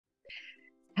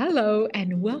Hello,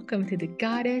 and welcome to the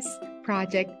Goddess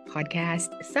Project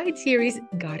podcast side series,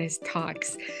 Goddess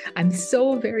Talks. I'm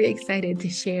so very excited to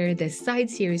share this side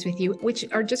series with you, which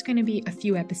are just going to be a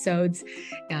few episodes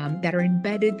that are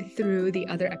embedded through the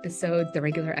other episodes, the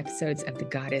regular episodes of the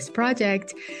Goddess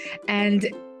Project. And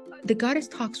the Goddess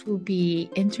Talks will be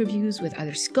interviews with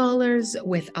other scholars,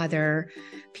 with other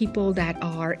people that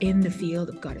are in the field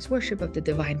of goddess worship, of the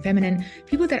divine feminine,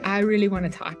 people that I really want to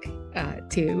talk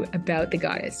to about the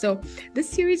goddess. So this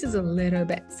series is a little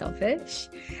bit selfish,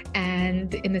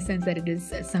 and in the sense that it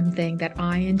is something that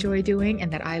I enjoy doing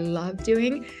and that I love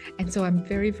doing. And so I'm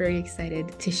very, very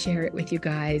excited to share it with you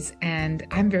guys. And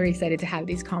I'm very excited to have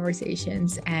these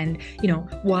conversations and,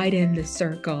 widen the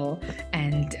circle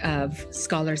and of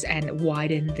scholars and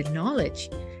widen the knowledge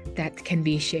that can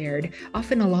be shared.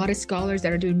 Often a lot of scholars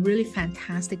that are doing really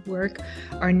fantastic work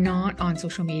are not on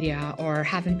social media or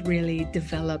haven't really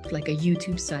developed like a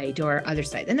YouTube site or other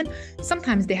sites. And then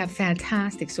sometimes they have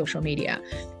fantastic social media.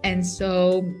 And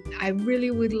so I really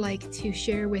would like to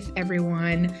share with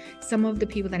everyone some of the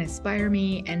people that inspire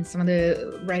me and some of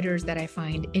the writers that I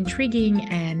find intriguing,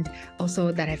 and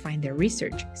also that I find their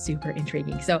research super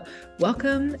intriguing. So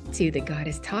welcome to the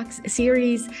Goddess Talks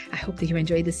series. I hope that you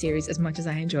enjoyed the series as much as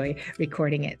I enjoy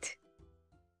recording it.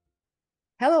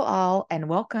 Hello all, and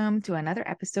welcome to another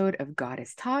episode of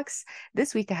Goddess Talks.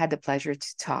 This week I had the pleasure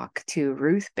to talk to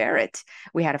Ruth Barrett.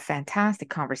 We had a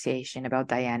fantastic conversation about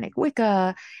Dianic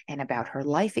Wicca and about her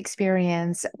life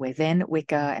experience within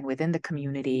Wicca and within the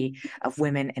community of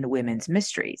women and women's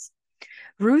mysteries.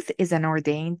 Ruth is an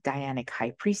ordained Dianic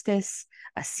high priestess,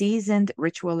 a seasoned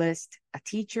ritualist, a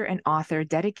teacher and author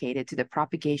dedicated to the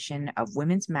propagation of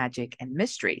women's magic and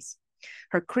mysteries.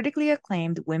 Her critically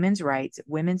acclaimed Women's Rites,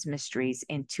 Women's Mysteries,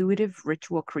 Intuitive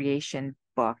Ritual Creation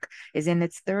book is in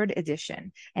its third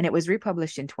edition, and it was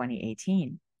republished in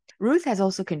 2018. Ruth has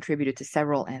also contributed to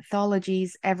several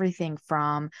anthologies, everything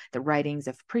from the writings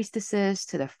of priestesses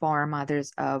to the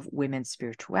foremothers of women's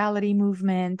spirituality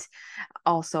movement,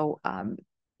 also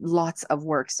lots of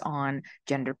works on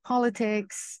gender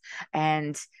politics,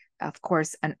 and of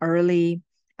course, an early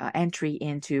entry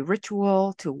into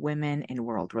ritual to women in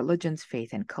world religions, faith,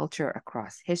 and culture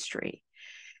across history.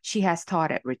 She has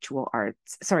taught ritual arts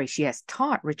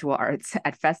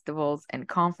at festivals and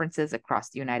conferences across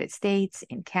the United States,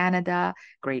 in Canada,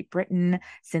 Great Britain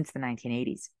since the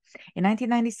 1980s. In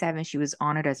 1997, she was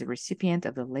honored as a recipient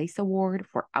of the Lace Award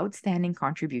for outstanding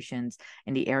contributions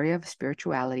in the area of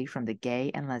spirituality from the Gay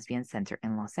and Lesbian Center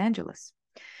in Los Angeles.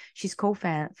 She's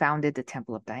co-founded the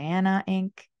Temple of Diana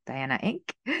Inc.,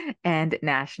 and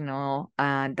National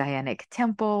Dianic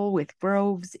Temple with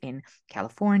groves in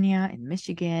California, in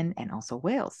Michigan, and also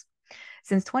Wales.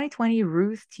 Since 2020,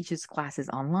 Ruth teaches classes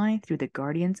online through the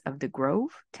Guardians of the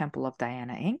Grove, Temple of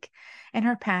Diana Inc., and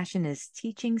her passion is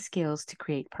teaching skills to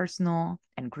create personal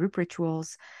and group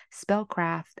rituals,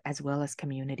 spellcraft, as well as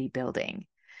community building.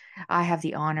 I have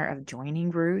the honor of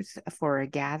joining Ruth for a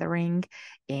gathering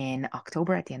in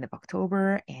October, at the end of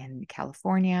October in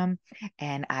California,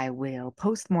 and I will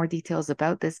post more details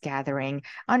about this gathering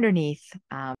underneath.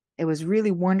 It was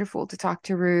really wonderful to talk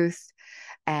to Ruth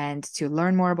and to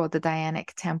learn more about the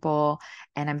Dianic Temple,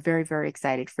 and I'm very, very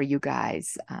excited for you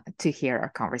guys to hear our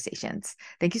conversations.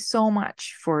 Thank you so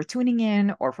much for tuning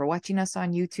in or for watching us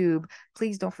on YouTube.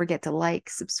 Please don't forget to like,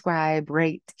 subscribe,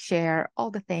 rate, share, all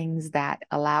the things that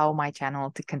allow my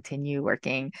channel to continue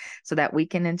working so that we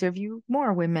can interview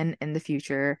more women in the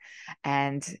future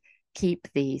and keep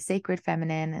the sacred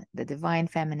feminine, the divine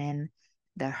feminine,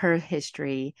 her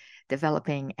history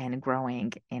developing and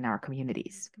growing in our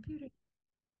communities.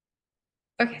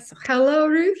 Okay, so hello,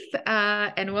 Ruth,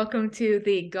 and welcome to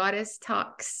the Goddess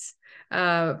Talks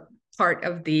part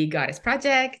of the Goddess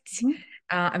Project.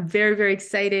 I'm very, very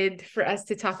excited for us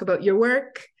to talk about your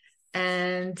work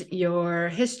and your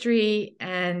history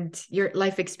and your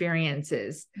life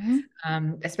experiences,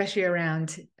 especially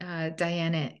around the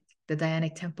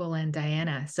Dianic Temple and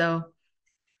Diana. So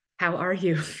how are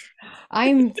you?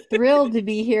 I'm thrilled to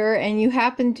be here, and you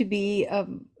happen to be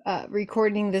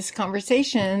recording this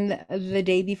conversation the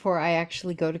day before I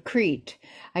actually go to Crete.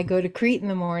 I go to Crete in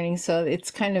the morning, so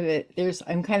it's kind of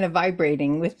I'm kind of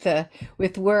vibrating with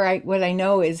what I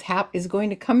know is going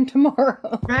to come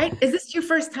tomorrow. Right? Is this your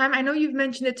first time? I know you've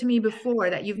mentioned it to me before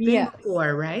that you've been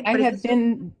before, right? I have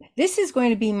been. This is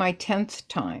going to be my 10th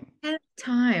time. 10th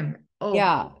time. Oh,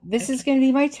 yeah, this is going to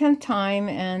be my 10th time,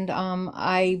 and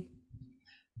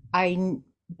I've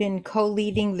been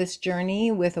co-leading this journey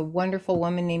with a wonderful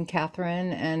woman named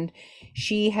Catherine, and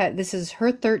this is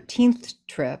her 13th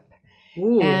trip,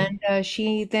 Ooh, And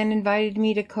she then invited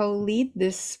me to co-lead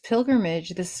this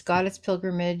pilgrimage, this goddess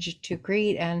pilgrimage to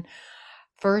Crete. And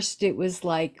first it was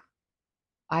like,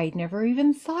 I never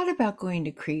even thought about going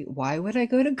to Crete. Why would I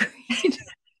go to Crete?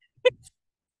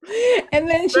 And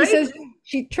then she right, says,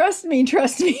 trust me,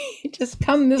 just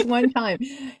come this one time.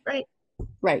 right,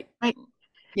 Right. right.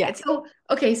 Yeah. And so,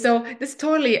 okay, so this is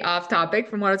totally off topic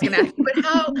from what I was going to ask you, but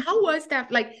how was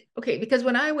that? Like, okay, because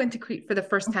when I went to Crete for the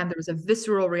first time, there was a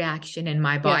visceral reaction in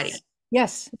my body. Yes.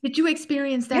 Yes. Did you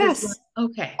experience that as well? Yes.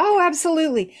 Okay. Oh,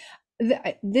 absolutely.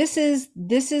 This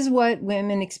is what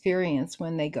women experience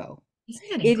when they go. Isn't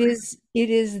that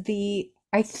incredible?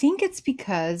 I think it's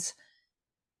because,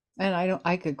 and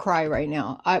I could cry right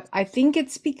now. I think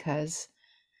it's because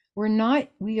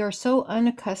we are so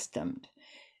unaccustomed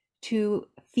to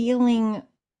feeling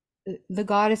the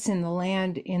goddess in the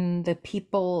land, in the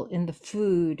people, in the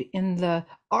food, in the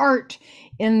art,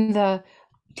 in the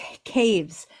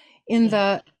caves, in Yeah,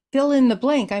 the fill in the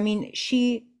blank. I mean,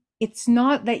 it's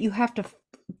not that you have to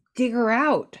dig her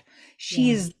out.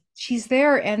 yeah, She's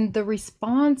there, and the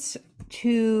response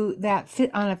to that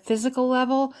fit on a physical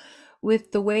level,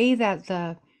 with the way that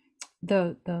the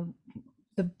the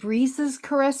the breezes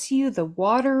caress you, the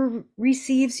water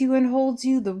receives you and holds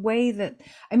you, the way that,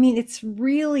 I mean, it's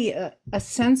a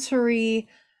sensory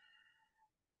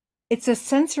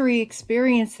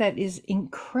experience that is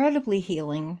incredibly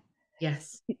healing.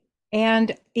 yes.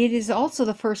 And it is also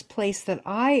the first place that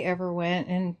I ever went,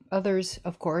 and others,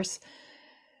 of course,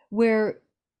 where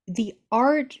the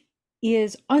art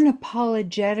is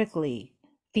unapologetically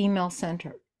female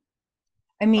centered.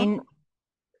 I Oh, mean,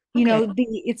 okay.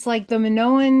 it's like the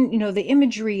Minoan, the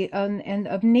imagery and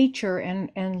of nature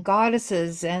and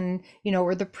goddesses, and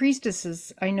or the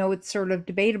priestesses. I know it's sort of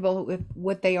debatable with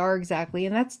what they are exactly,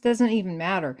 and that doesn't even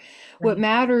matter. Right.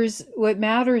 What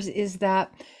matters is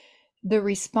that the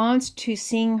response to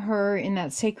seeing her in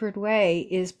that sacred way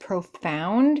is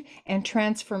profound and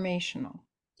transformational.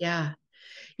 Yeah.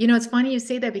 It's funny you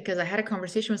say that because I had a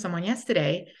conversation with someone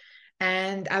yesterday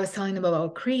and I was telling them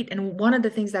about Crete. And one of the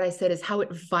things that I said is how it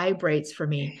vibrates for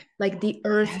me. Like the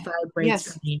earth vibrates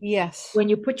for Yes, me. yes, When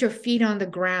you put your feet on the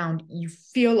ground, you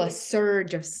feel a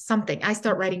surge of something. I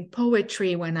start writing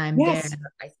poetry when I'm there. yes,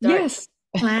 I start yes,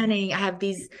 planning. I have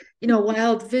these,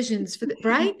 wild visions for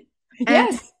right? And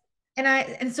yes.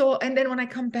 and then when I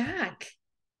come back,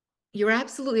 you're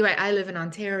absolutely right. I live in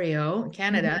Ontario,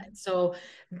 Canada. Mhm. So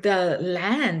the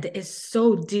land is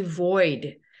so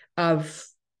devoid of,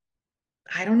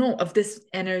 I don't know, of this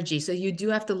energy. So you do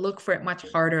have to look for it much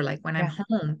harder. Like when I'm Yeah,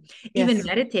 home, even yes.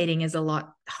 meditating is a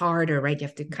lot harder, right? You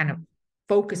have to kind of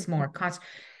focus more.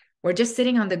 We're just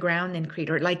sitting on the ground in Crete,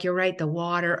 or like you're right, the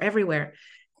water everywhere.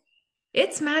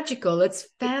 It's magical. It's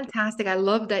fantastic. I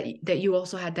love that you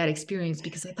also had that experience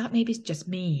because I thought maybe it's just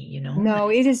me. No,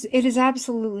 it is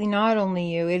absolutely not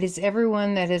only you. It is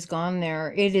everyone that has gone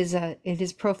there. It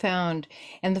is profound.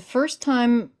 And the first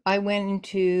time I went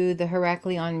into the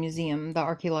Heraklion Museum, the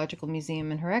archaeological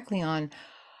museum in Heraklion,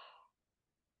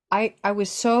 I was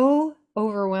so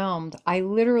overwhelmed. I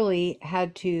literally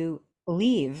had to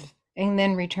leave and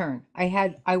then return.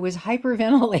 I was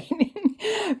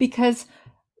hyperventilating because,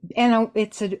 and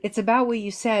it's about what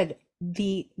you said,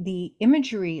 the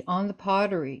imagery on the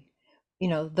pottery,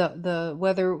 the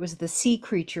whether it was the sea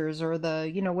creatures or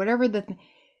whatever,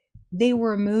 they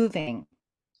were moving.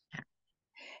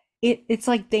 It's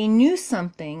like they knew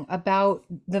something about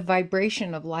the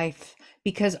vibration of life,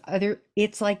 because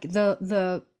it's like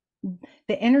the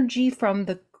energy from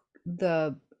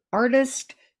the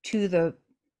artist to the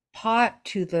pot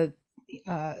to the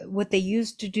what they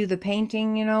used to do the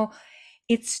painting,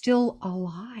 it's still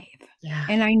alive. Yeah.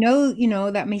 And I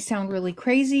know, that may sound really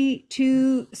crazy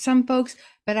to some folks,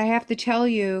 but I have to tell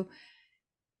you,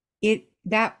 it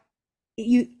that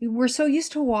you we're so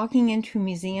used to walking into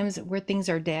museums where things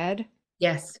are dead.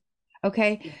 Yes.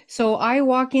 Okay. So I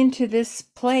walk into this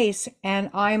place and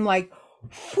I'm like,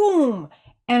 boom.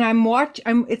 And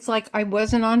it's like I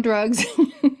wasn't on drugs,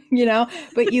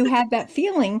 but you had that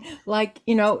feeling like,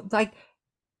 like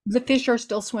the fish are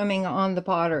still swimming on the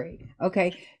pottery.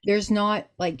 Okay. There's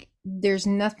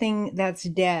nothing that's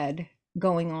dead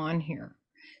going on here.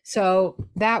 So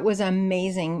that was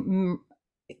amazing.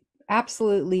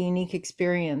 Absolutely unique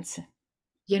experience.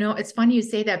 It's funny you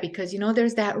say that because,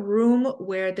 there's that room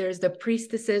where there's the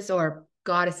priestesses or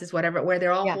goddesses, whatever, where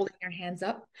they're all Yeah. holding their hands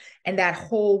up and that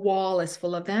whole wall is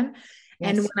full of them.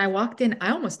 And when Yes. I walked in,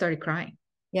 I almost started crying.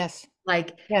 Yes.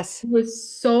 Like Yes. it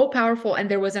was so powerful. And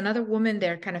there was another woman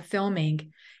there kind of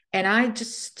filming. And I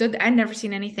just stood, I'd never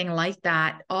seen anything like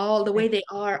that. All the way Yeah. they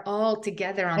are all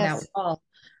together on that Yes. wall.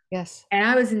 Yes. And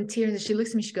I was in tears, and she looks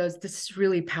at me, she goes, "This is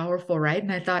really powerful, right?"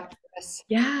 And I thought, Yes.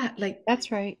 yeah, like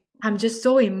That's right. I'm just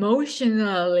so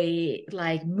emotionally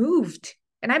like moved.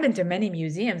 And I've been to many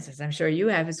museums, as I'm sure you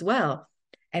have as well.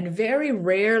 And very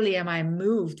rarely am I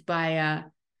moved by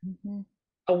Mhm.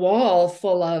 a wall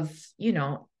full of,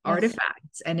 Yes.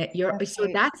 artifacts. And you're That's so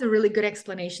right. that's a really good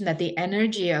explanation that the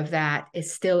energy of that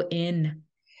is still in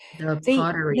the They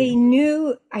pottery.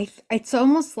 knew, it's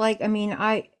almost like, I mean,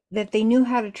 that they knew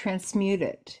how to transmute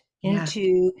it Yeah,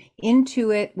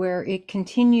 into it where it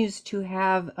continues to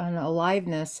have an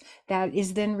aliveness that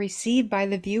is then received by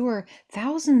the viewer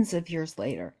thousands of years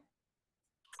later.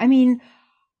 I mean,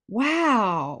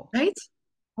 wow. right?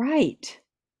 Right.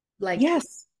 Like,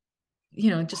 Yes.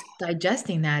 just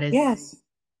digesting that is, Yes.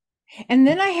 And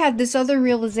then I had this other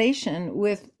realization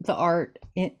with the art,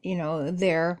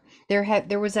 there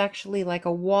was actually like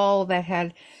a wall that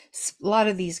had a lot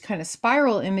of these kind of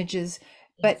spiral images,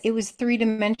 but yes. it was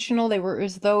three-dimensional. They were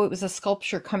as though it was a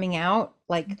sculpture coming out,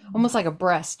 like Mhm. almost like a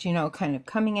breast, kind of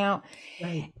coming out.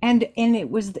 Right. And it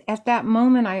was at that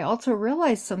moment I also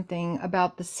realized something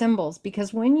about the symbols,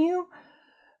 because when you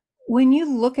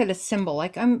look at a symbol,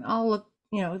 like I'll look,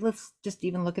 let's just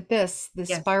even look at this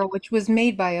Yes. spiral, which was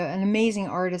made by an amazing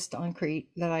artist on Crete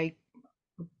that I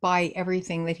buy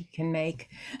everything that he can make.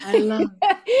 I love,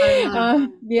 I love,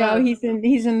 Yeah, love. he's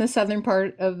in the southern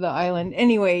part of the island.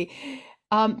 Anyway,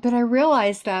 but I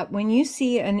realized that when you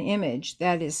see an image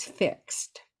that is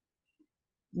fixed,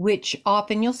 which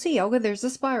often you'll see, oh, there's a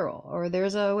spiral or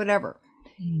there's a whatever.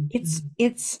 It's Mhm.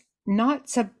 it's not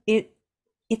sub it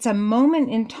it's a moment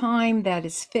in time that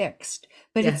is fixed,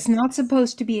 but it's Yes. not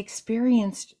supposed to be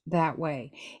experienced that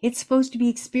way. It's supposed to be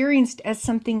experienced as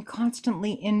something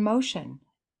constantly in motion.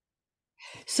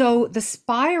 So the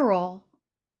spiral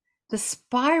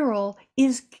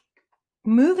is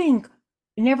moving,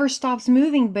 never stops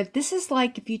moving, but this is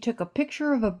like if you took a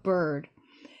picture of a bird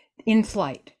in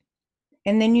flight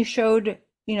and then you showed,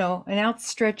 an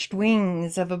outstretched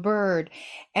wings of a bird,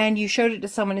 and you showed it to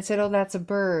someone and said, "Oh, that's a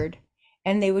bird."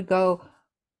 And they would go,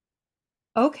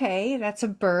 "Okay, that's a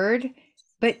bird."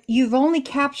 But you've only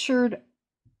captured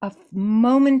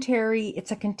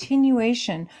it's a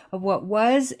continuation of what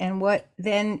was and what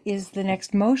then is the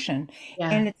next motion.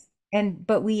 Yeah. And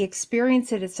but we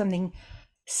experience it as something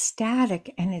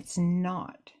static, and it's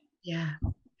not. Yeah.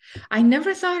 I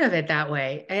never thought of it that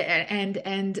way.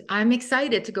 And I'm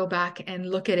excited to go back and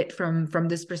look at it from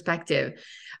this perspective.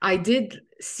 I did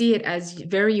see it as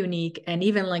very unique. And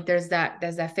even like there's that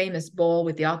famous bowl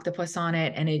with the octopus on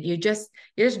it. And you're just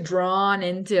drawn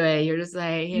into it. You're just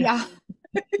like, Yeah.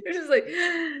 you're just like,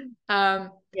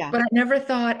 um, Yeah. but I never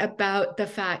thought about the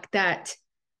fact that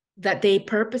they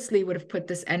purposely would have put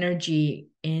this energy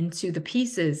into the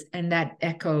pieces and that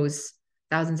echoes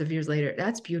thousands of years later.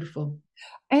 That's beautiful.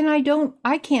 And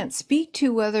I can't speak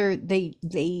to whether that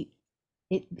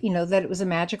it was a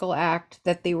magical act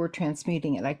that they were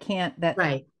transmuting it. I can't,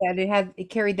 Right. that it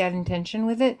carried that intention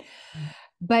with it.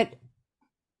 But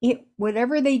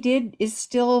whatever they did is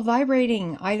still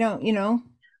vibrating. I don't, I'm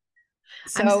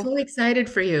so so excited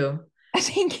for you.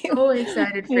 thank you. So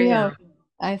excited I for you. know.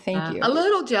 I thank A you.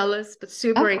 little jealous, but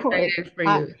super Of course. excited for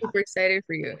I, you. Super excited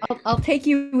for you. I'll take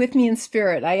you with me in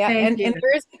spirit. Thank And you.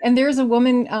 there's a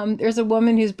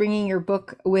woman who's bringing your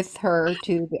book with her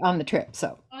on the trip.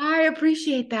 So I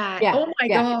appreciate that. yeah, Oh my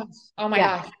yeah, gosh. Oh my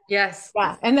yeah, gosh. Yes.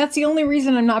 yeah. And that's the only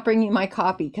reason I'm not bringing my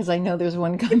copy, because I know there's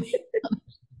one coming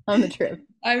on the trip.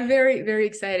 I'm very, very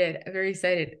excited. Very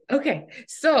excited. Okay.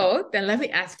 So then let me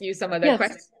ask you some other Yes.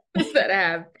 questions that I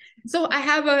have. So I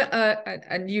have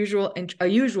a usual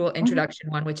Mhm.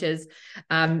 introduction one, which is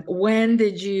when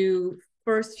did you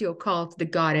first feel called to the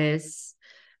goddess?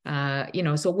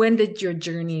 So when did your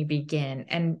journey begin?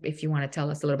 And if you want to tell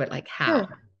us a little bit like how.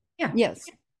 Sure. Yeah. Yes.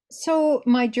 So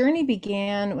my journey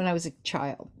began when I was a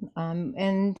child,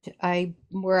 and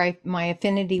my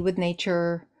affinity with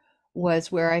nature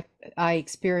was where I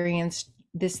experienced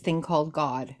this thing called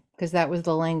God, because that was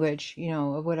the language,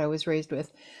 of what I was raised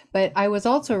with. But I was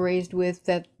also raised with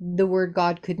that the word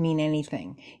God could mean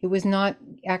anything. It was not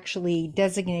actually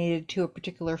designated to a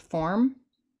particular form,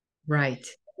 Right.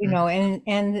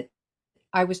 and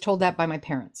I was told that by my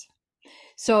parents.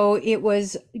 So it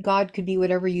was, God could be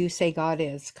whatever you say God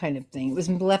is, kind of thing. It was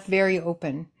left very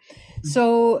open.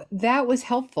 So that was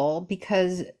helpful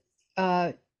because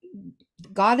uh,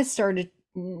 God has started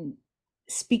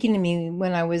speaking to me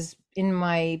when I was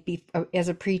as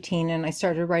a preteen, and I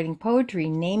started writing poetry,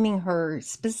 naming her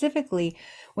specifically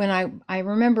when I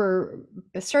remember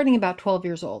starting about 12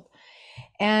 years old.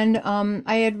 And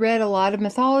I had read a lot of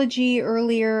mythology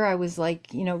earlier. I was like,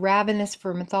 ravenous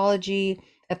for mythology,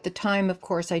 at the time, of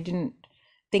course, I didn't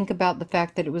think about the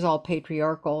fact that it was all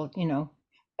patriarchal,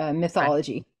 Right.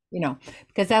 mythology,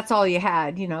 because that's all you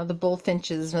had, the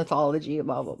bullfinches mythology,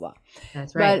 blah blah blah.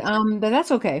 That's But right. um, but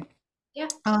that's okay. Yeah.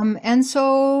 And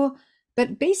so,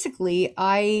 but basically,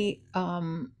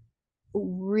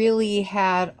 really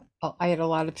had I had a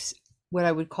lot of what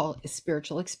I would call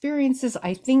spiritual experiences.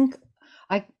 I think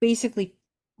I basically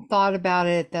thought about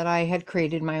it that I had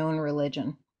created my own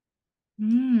religion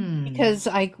Mm. because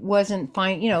I wasn't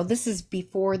fine.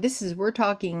 We're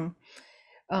talking,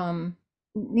 um,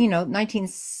 19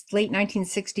 late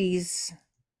 1960s,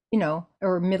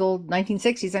 or middle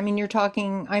 1960s. I mean, you're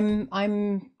talking,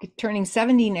 I'm turning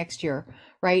 70 next year,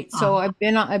 right? So Ah, I've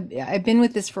been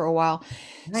with this for a while.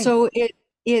 right. So it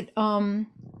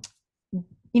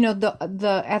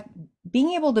the at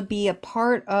being able to be a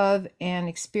part of and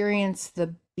experience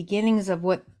the beginnings of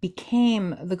what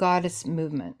became the goddess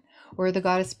movement or the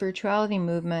goddess spirituality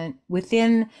movement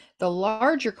within the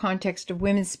larger context of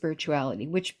women's spirituality,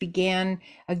 which began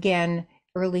again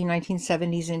early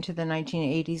 1970s into the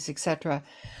 1980s, etc.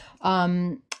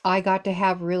 I got to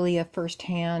have really a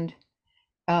firsthand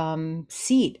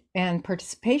seat and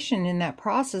participation in that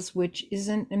process, which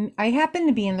isn't, I happen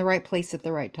to be in the right place at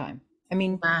the right time. I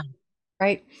mean, Wow.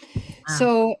 right. Wow.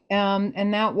 So,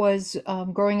 and that was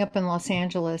growing up in Los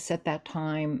Angeles at that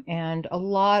time, and a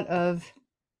lot of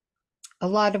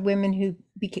women who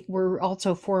were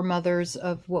also foremothers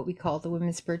of what we call the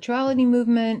women's spirituality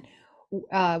movement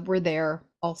were there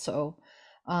also.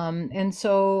 And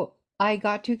so I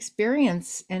got to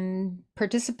experience and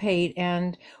participate,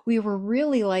 and we were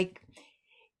really like,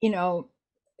 you know,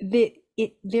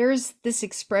 there's this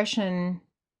expression,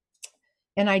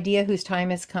 an idea whose time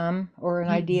has come, or an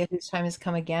Mm. idea whose time has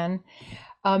come again.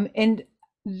 And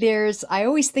I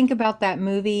always think about that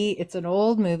movie. It's an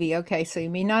old movie. Okay, so you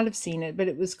may not have seen it, but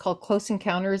it was called Close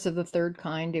Encounters of the Third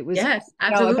Kind. It was, Yes,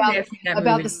 absolutely. about I've seen that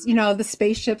movie. this, the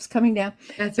spaceships coming down.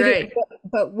 That's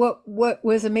But right. what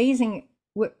was amazing,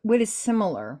 what is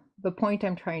similar, the point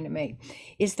I'm trying to make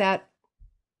is that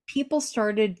people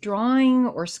started drawing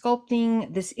or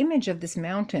sculpting this image of this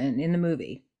mountain in the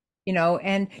movie,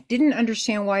 and didn't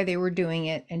understand why they were doing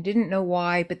it and didn't know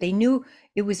why, but they knew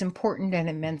it was important and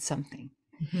it meant something.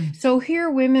 Mhm. So here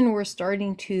women were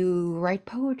starting to write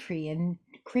poetry and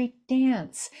create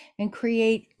dance and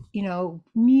create,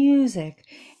 music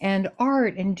and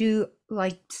art, and do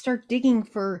like start digging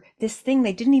for this thing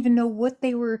they didn't even know what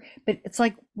they were, but it's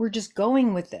like we're just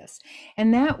going with this.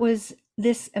 And that was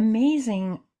this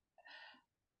amazing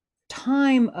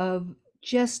time of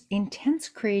just intense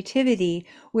creativity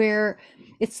where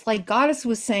it's like goddess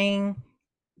was saying,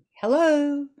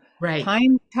 hello, Right.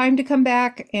 time to come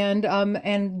back,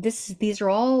 and these are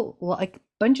all like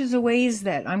bunches of ways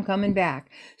that I'm coming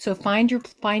back, so find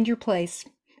your place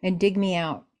and dig me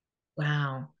out,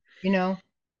 Wow. you know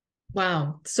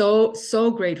Wow. So,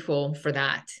 so grateful for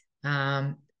that.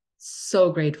 Um,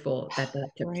 so grateful that that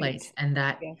took place right, and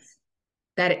that yes,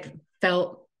 it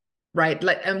felt right.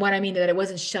 Like, and what I mean that it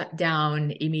wasn't shut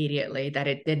down immediately, that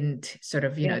it didn't sort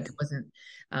of, it yes, wasn't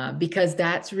because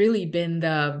that's really been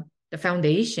the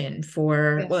foundation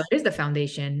for, well, yes, it is the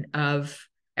foundation of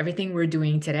everything we're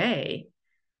doing today.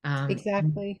 And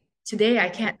exactly, today I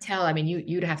exactly. can't tell. I mean,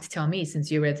 you'd have to tell me since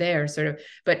you were there, sort of,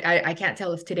 but I can't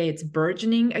tell if today it's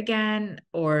burgeoning again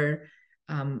or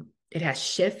it has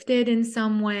shifted in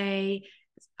some way.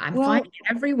 I'm Well, finding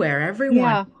it everywhere, everyone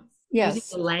yeah, using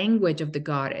yes. the language of the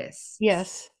goddess.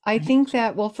 Yes, I think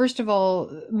that, well, first of all,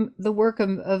 the work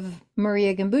of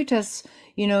Maria Gimbutas,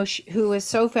 who is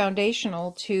so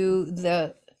foundational to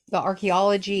the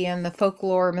archaeology and the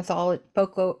folklore and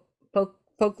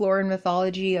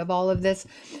mythology of all of this.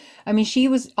 I mean, she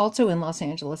was also in Los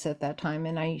Angeles at that time,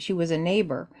 and she was a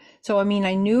neighbor. So, I mean,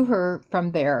 I knew her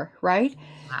from there, right?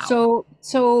 Wow.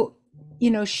 So,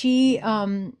 she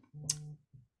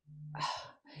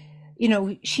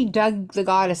she dug the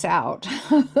goddess out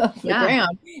of the Yeah.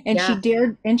 ground, and Yeah.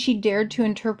 she dared to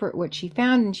interpret what she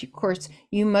found. And she, of course,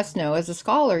 you must know as a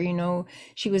scholar,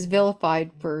 she was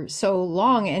vilified for so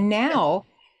long, and Yes. now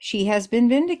she has been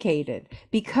vindicated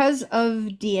because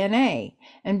of DNA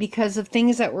and because of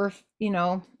things that were,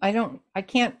 I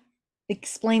can't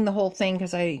explain the whole thing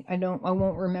because I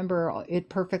won't remember it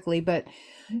perfectly, but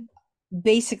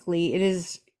basically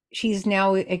she's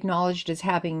now acknowledged as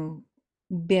having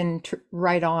been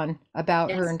right on about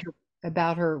Yes.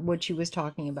 what she was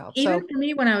talking about. Even So, for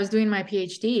me, when I was doing my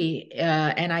PhD,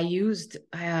 and I used,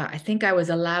 I think I was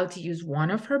allowed to use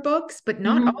one of her books, but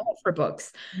not mhm, all of her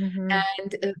books. mhm,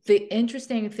 And the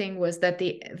interesting thing was that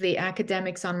the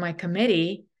academics on my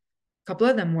committee, a couple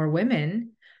of them were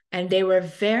women, and they were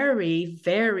very,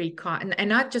 very cotton, and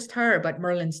not just her, but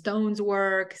Merlin Stone's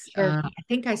works. Sure. I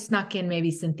think I snuck in maybe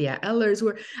Cynthia Eller's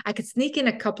work. I could sneak in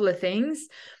a couple of things,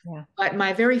 Yeah. but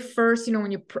my very first,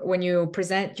 when you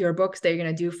present your books that you're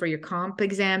going to do for your comp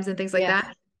exams and things like Yes.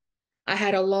 that, I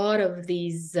had a lot of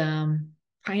these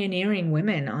pioneering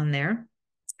women on there,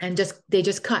 and they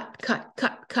just cut,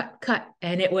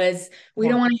 and it was, we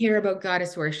Yeah. don't want to hear about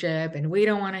goddess worship, and we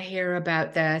don't want to hear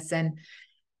about this, and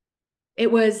it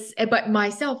was, but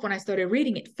myself, when I started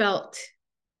reading, it felt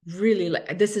really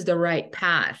like this is the right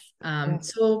path.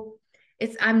 Yes. So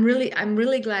I'm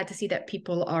really glad to see that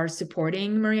people are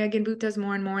supporting Maria Gimbutas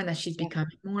more and more, and that she's Yeah.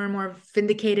 becoming more and more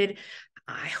vindicated.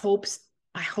 I hope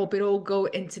I hope it'll go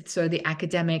into sort of the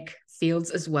academic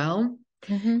fields as well.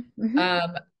 Mm-hmm. Mm-hmm.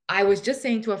 Um, I was just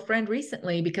saying to a friend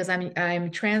recently, because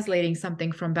I'm translating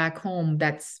something from back home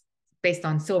that's based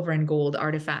on silver and gold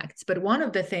artifacts. But one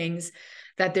of the things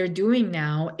that they're doing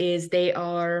now is they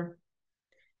are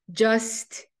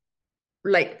just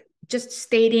just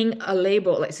stating a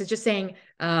label, like, so just saying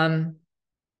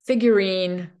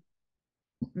figurine,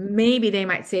 maybe they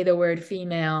might say the word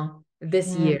female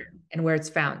this Mm. year and where it's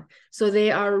found. So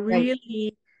they are Right.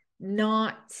 really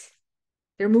not,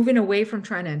 they're moving away from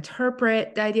trying to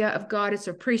interpret the idea of goddess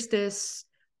or priestess.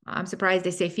 I'm surprised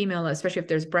they say female, especially if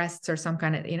there's breasts or some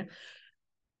kind of,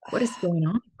 what is going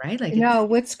on, right? Like it's, No,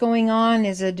 what's going on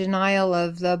is a denial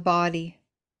of the body.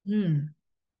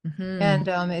 mm-hmm. And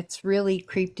it's really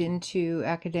creeped into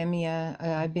academia.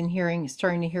 I've been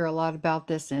starting to hear a lot about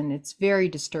this, and it's very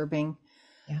disturbing.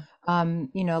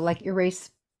 Yeah. Like erase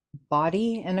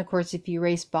body. And of course, if you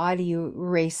erase body, you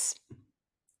erase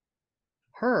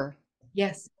her.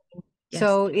 Yes. Yes.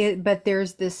 So but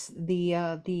there's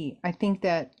I think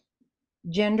that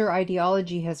gender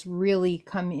ideology has really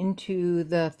come into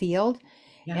the field,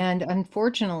 Yeah. and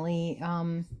unfortunately,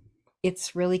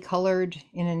 it's really colored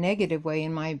in a negative way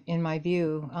in my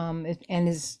view, and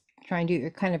is trying to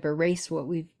kind of erase what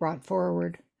we've brought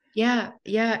forward. Yeah,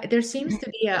 yeah. There seems to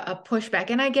be a pushback,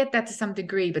 and I get that to some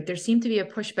degree, but there seemed to be a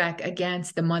pushback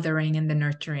against the mothering and the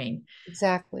nurturing,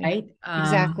 Exactly. right?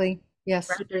 Exactly. Yes.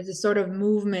 Right. There's a sort of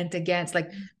movement against,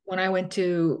 like, when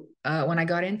I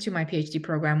got into my PhD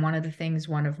program, one of the things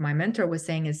one of my mentor was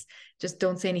saying is just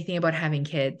don't say anything about having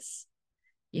kids.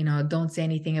 Don't say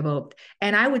anything about,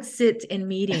 and I would sit in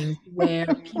meetings where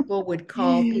people would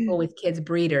call people with kids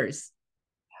breeders,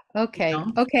 you Okay.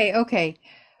 know, Okay. Okay.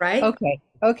 right? Okay.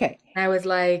 Okay. And I was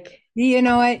like, You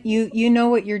know what? You know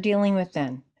what you're dealing with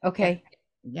then. yeah, Okay.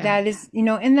 yeah, That is,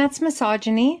 and that's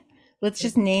misogyny. Let's it,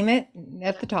 just name it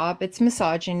at the top. It's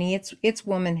misogyny. It's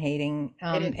woman hating.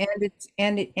 it is.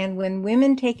 And when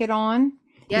women take it on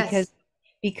Yes.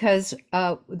 because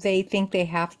they think they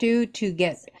have to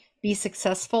be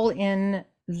successful in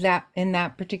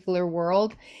that particular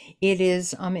world, it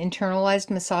is internalized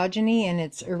misogyny, and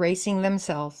it's erasing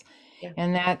themselves. Yeah.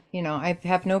 And that, I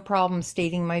have no problem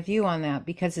stating my view on that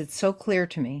because it's so clear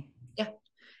to me. Yeah.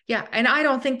 Yeah. And I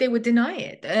don't think they would deny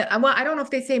it. Well, I don't know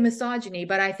if they say misogyny,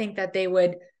 but I don't think that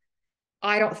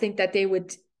they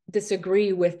would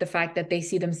disagree with the fact that they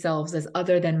see themselves as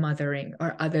other than mothering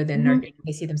or other than Hmm. nurturing.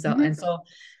 They see themselves.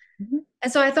 Hmm.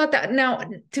 And so I thought that, now,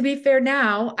 to be fair,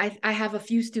 now I have a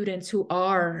few students who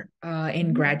are in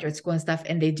Hmm. graduate school and stuff,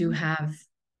 and they do have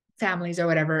families or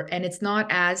whatever, and it's not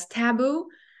as taboo.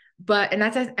 And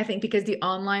that's, I think, because the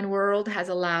online world has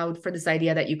allowed for this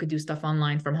idea that you could do stuff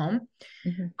online from home.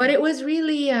 Hmm. But it was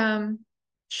really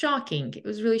shocking. It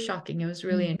was really shocking. It was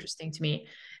really interesting to me.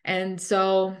 And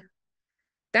so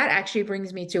that actually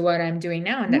brings me to what I'm doing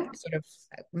now. And that Hmm. sort of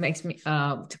makes me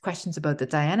to questions about the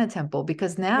Diana Temple,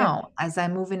 because Yeah. now, as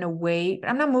I'm moving away,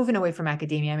 I'm not moving away from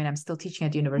academia. I mean, I'm still teaching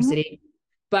at Hmm. university,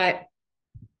 but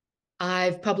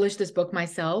I've published this book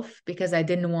myself because I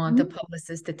didn't want a Hmm.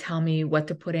 publicist to tell me what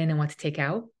to put in and what to take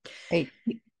out. Right.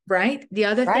 Right. The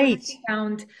other thing Right. I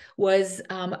found was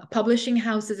publishing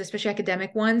houses, especially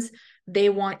academic ones, they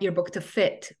want your book to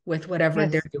fit with whatever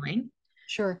they're Yes. doing.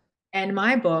 Sure. And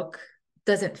my book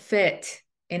doesn't fit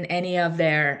in any of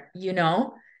and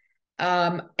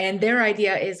their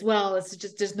idea is, well, it's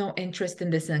just, there's no interest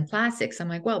in this in classics. I'm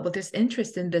like, well, but there's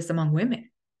interest in this among women.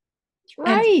 And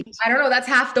Right. I don't know, that's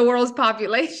half the world's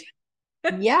population.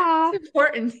 Yeah. It's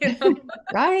important.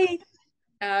 Right.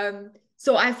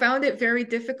 So I found it very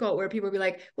difficult where people be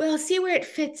like, well, see where it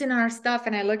fits in our stuff.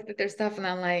 And I looked at their stuff and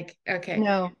I'm like, okay,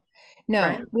 No.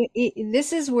 right. No.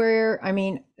 This is where, I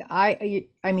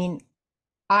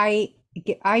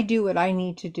I do what I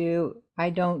need to do. I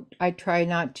try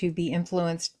not to be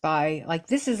influenced by, like,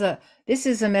 this is a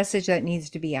message that needs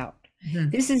to be out.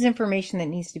 Mhm. This is information that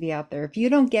needs to be out there. If you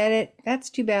don't get it, that's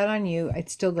too bad on you.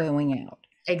 It's still going out.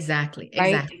 Exactly,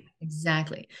 right?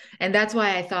 exactly. And that's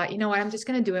why I thought, you know what, I'm just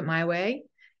going to do it my way.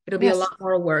 It'll be a Yes. lot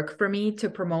more work for me to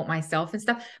promote myself and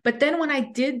stuff. But then when I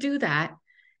did do that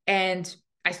and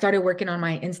I started working on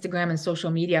my Instagram and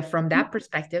social media from that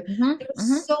perspective, Mm-hmm. there were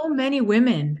Mm-hmm. so many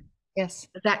women Yes.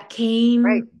 that Right.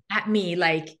 came at me.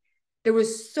 Like there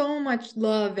was so much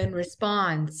love and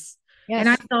response. And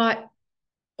I Yes. thought,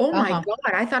 oh my Uh-huh.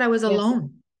 God, I thought I was Yes.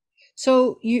 alone.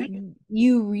 So Right?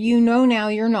 you know now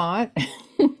you're not.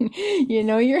 You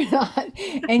know you're not.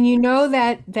 And you know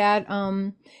that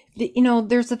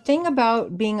there's a thing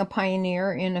about being a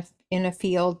pioneer in a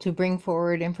field to bring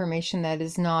forward information that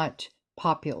is not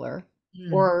popular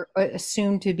Mm, or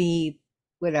assumed to be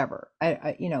whatever.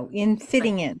 In right.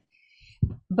 fitting in.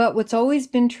 But what's always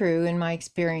been true in my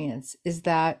experience is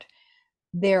that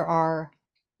there are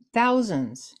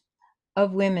thousands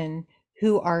of women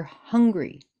who are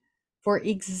hungry for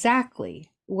exactly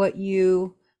what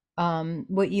you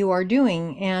are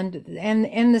doing, and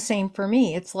the same for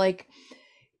me. It's like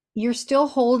you're still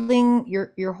holding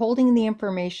you're holding the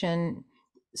information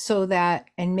so that,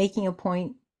 and making a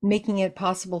point, making it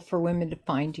possible for women to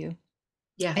find you.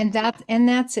 Yeah. And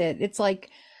that's it. It's like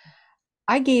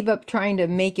I gave up trying to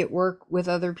make it work with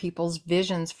other people's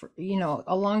visions for,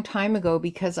 a long time ago,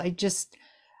 because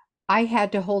I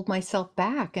had to hold myself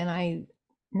back, and I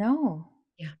no.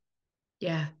 Yeah.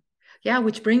 Yeah. Yeah,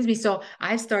 which brings me, so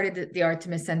I've started the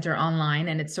Artemis Center online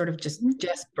and it's sort of just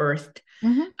birthed.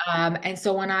 Mhm, And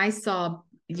so when I saw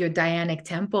your Dianic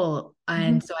temple, mhm,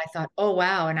 and so I thought, oh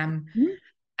wow, and mhm,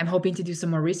 I'm hoping to do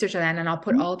some more research on that, and I'll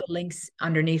put mhm, all the links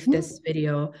underneath mhm. this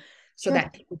video so Sure,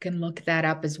 that people can look that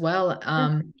up as well.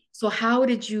 sure. So how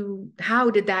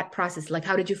did that process, like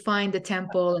how did you find the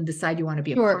temple and decide you want to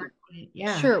be a Sure. part of it?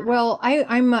 Yeah. Sure. Well,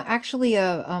 I'm actually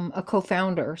a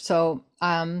co-founder. So,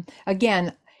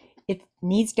 again, it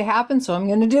needs to happen, so I'm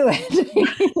going to do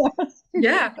it.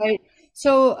 Yeah. Right.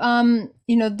 So,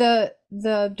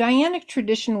 the Dianic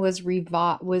tradition was,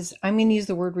 I'm going to use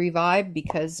the word revive,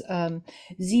 because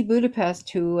Z Budapest,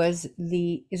 who is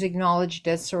acknowledged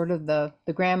as sort of the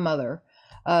grandmother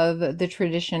of the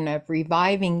tradition of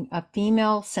reviving a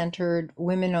female-centered,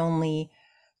 women-only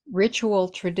ritual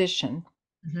tradition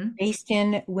Hmm. based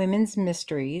in women's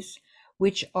mysteries,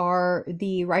 which are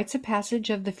the rites of passage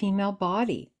of the female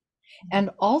body, and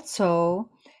also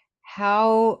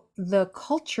how the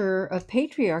culture of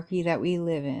patriarchy that we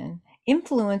live in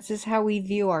influences how we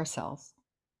view ourselves,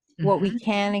 what we Hmm.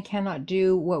 can and cannot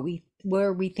do,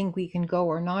 where we think we can go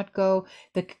or not go.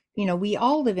 We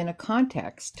all live in a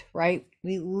context, right?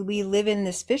 We live in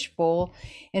this fishbowl,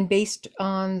 and based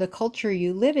on the culture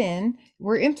you live in,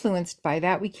 we're influenced by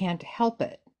that. We can't help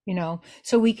it.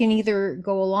 So we can either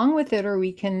go along with it, or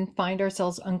we can find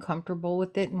ourselves uncomfortable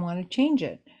with it and want to change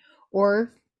it,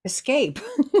 or escape,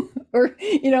 or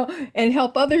and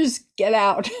help others get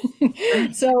out.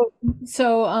 Right. So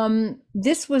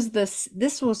this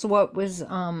was what was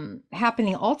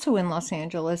happening also in Los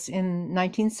Angeles in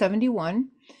 1971,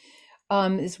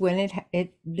 is when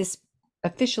this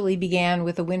officially began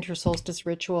with a winter solstice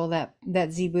ritual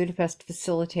that Z Budapest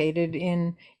facilitated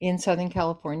in Southern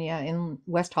California, in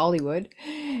West Hollywood.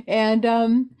 And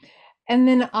um and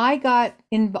then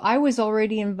I was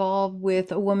already involved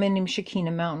with a woman named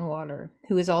Shakina Mountain Water,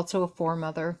 who is also a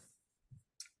foremother.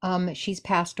 She's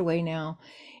passed away now.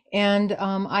 And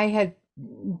I had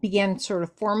began sort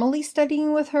of formally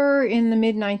studying with her in the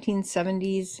mid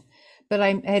 1970s, but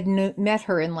I had met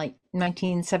her in like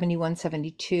 1971,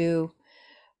 72,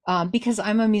 because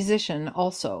I'm a musician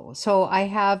also. So I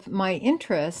have my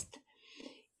interest,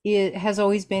 it has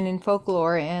always been in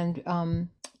folklore and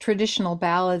traditional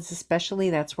ballads, especially.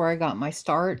 That's where I got my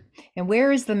start. And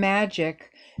where is the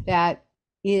magic that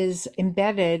is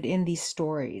embedded in these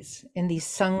stories, in these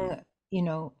sung,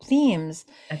 themes?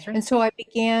 That's right. And so I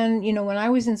began, when I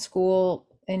was in school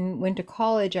and went to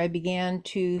college, I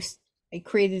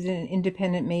created an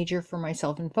independent major for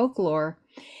myself in folklore.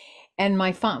 And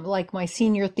like my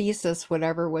senior thesis,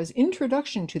 whatever, was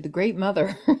Introduction to the Great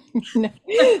Mother.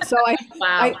 So I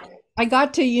Wow. I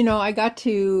got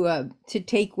to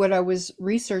take what I was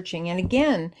researching. And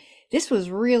again, this was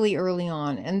really early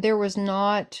on, and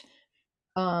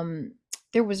um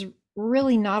there was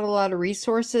really not a lot of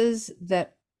resources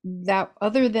that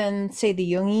other than, say,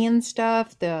 the Jungian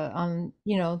stuff, the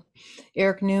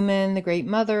Eric Newman, The Great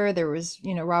Mother. There was,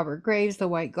 Robert Graves, The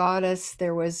White Goddess.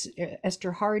 There was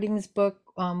Esther Harding's book,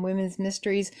 Women's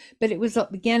Mysteries. But it was,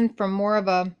 again, from more of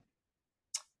a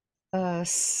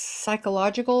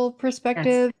psychological Yes.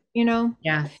 perspective. Yeah.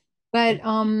 Yeah. But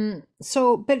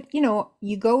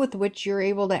you go with which you're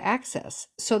able to access.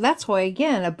 So that's why,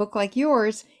 again, a book like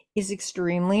yours is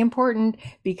extremely important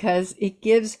because it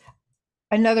gives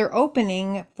another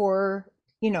opening for,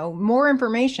 more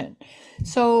information.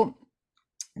 So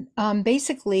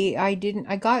basically, I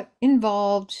got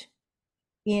involved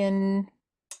in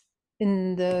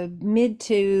the mid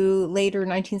to later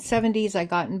 1970s. I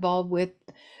got involved with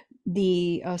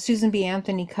the Susan B.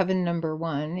 Anthony Coven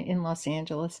 #1 in Los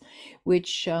Angeles,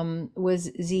 which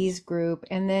was Z's group.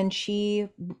 And then she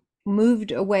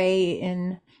moved away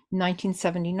in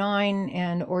 1979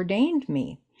 and ordained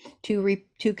me to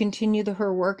continue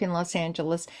her work in Los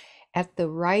Angeles at the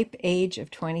ripe age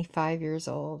of 25 years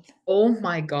old. Oh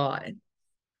my God.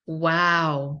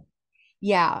 Wow.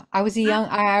 Yeah, I was a young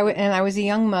and I was a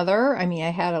young mother. I mean,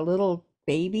 I had a little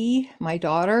baby, my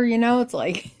daughter, it's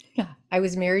like I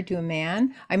was married to a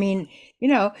man. I mean,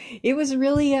 it was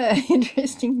really a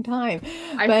interesting time.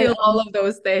 I But feel all of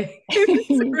those things.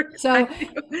 so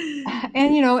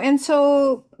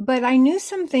but I knew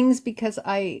some things because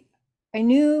I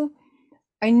knew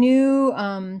I knew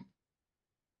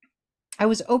I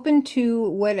was open to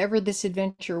whatever this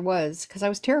adventure was because I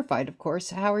was terrified, of course.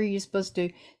 How are you supposed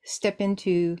to step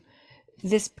into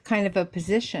this kind of a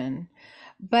position?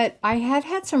 But I had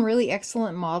had some really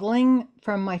excellent modeling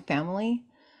from my family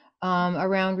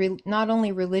around not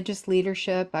only religious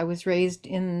leadership. I was raised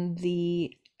in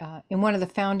one of the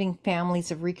founding families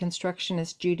of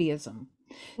Reconstructionist Judaism,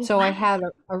 so I had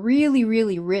a really,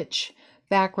 really rich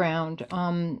background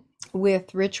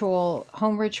with ritual,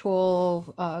 home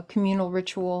ritual, communal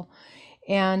ritual,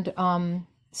 and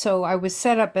so I was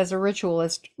set up as a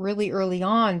ritualist really early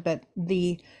on. But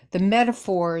the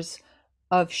metaphors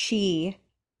of she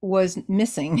was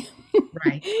missing.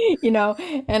 Right.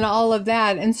 And all of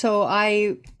that. And so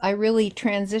I really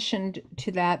transitioned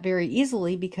to that very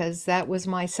easily because that was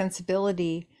my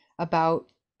sensibility about,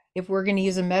 if we're going to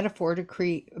use a metaphor to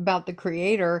create about the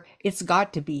creator, it's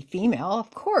got to be female, of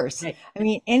course. Right. I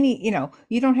mean,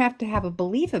 you don't have to have a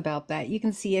belief about that. You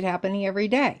can see it happening every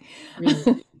day.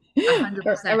 Really. All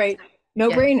 100%. right, no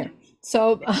Yeah. brainer.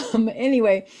 So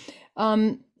anyway,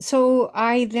 so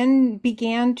I then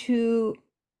began to,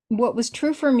 what was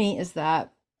true for me is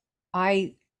that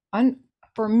I,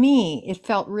 for me, it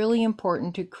felt really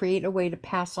important to create a way to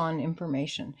pass on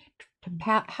information.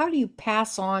 How do you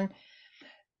pass on?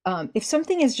 If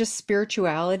something is just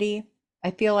spirituality,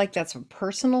 I feel like that's a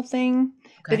personal thing.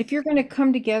 But Okay. if you're going to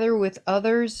come together with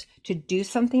others to do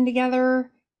something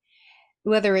together,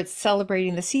 whether it's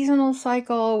celebrating the seasonal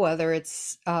cycle, whether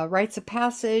it's rites of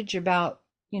passage about,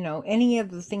 any of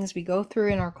the things we go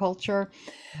through in our culture,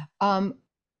 um,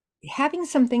 having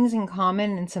some things in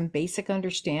common and some basic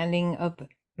understanding of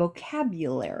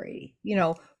vocabulary,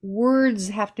 words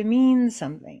have to mean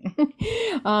something.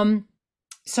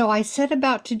 So I set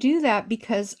about to do that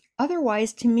because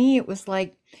otherwise, to me, it was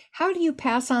like, how do you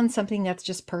pass on something that's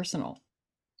just personal?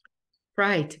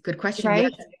 Right. Good question.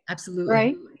 Yes, Right. absolutely.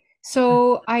 Right.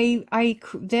 So I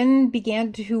then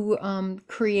began to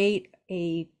create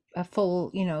a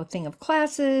full, thing of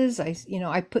classes.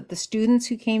 I put the students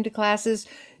who came to classes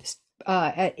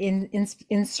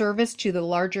in service to the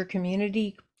larger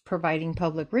community, providing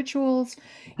public rituals.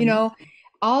 You Wonderful. know,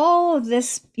 all of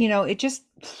this. It just,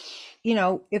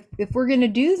 if we're going to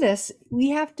do this,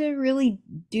 we have to really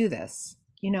do this.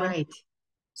 Right.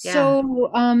 Yeah.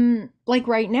 So, like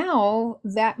right now,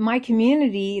 that my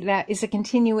community that is a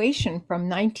continuation from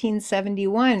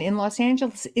 1971 in Los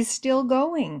Angeles is still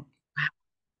going.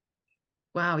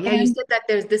 Wow. Yeah, you And said that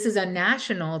this is a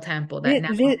national temple that it, now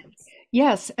it,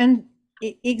 yes, and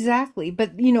exactly.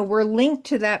 But we're linked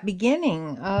to that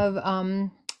beginning of,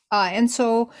 and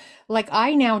so, like,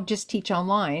 I now just teach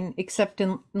online, except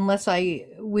unless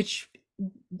which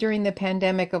during the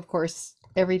pandemic, of course,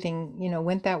 everything,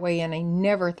 went that way, and I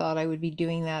never thought I would be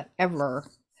doing that ever.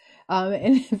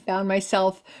 And found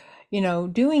myself,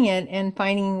 doing it and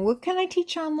finding, what can I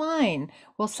teach online?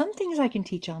 Well, some things I can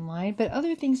teach online, but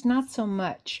other things not so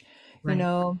much, you right.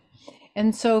 know.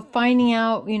 And so finding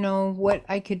out, what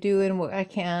I could do and what I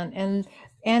can,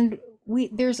 and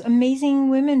there's amazing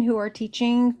women who are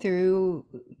teaching through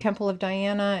Temple of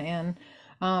Diana, and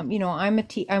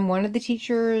I'm one of the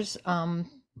teachers,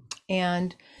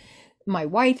 and my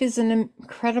wife is an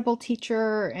incredible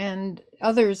teacher, and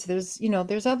others,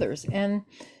 there's others. And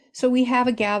so we have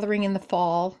a gathering in the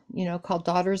fall, called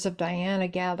Daughters of Diana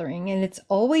gathering, and it's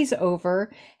always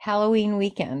over Halloween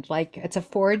weekend. Like, it's a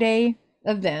 4-day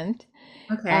event.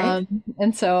 Okay.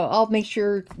 And so I'll make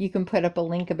sure you can put up a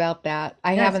link about that.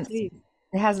 Yes, please.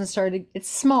 It hasn't started. It's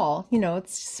small,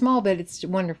 it's small, but it's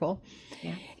wonderful.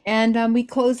 Yeah. And we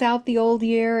close out the old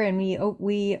year, and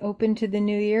we open to the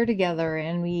new year together,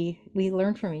 and we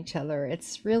learn from each other.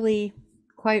 It's really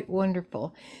quite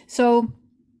wonderful. So,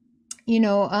 you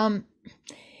know,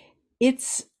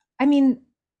 it's, I mean,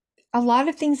 a lot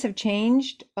of things have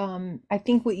changed. I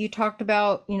think what you talked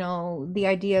about, the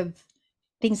idea of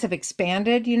things have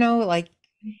expanded, like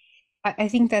I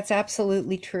think that's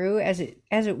absolutely true as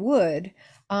it would.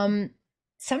 Um,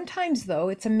 Sometimes though,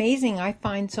 it's amazing. I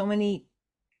find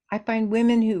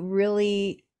women who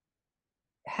really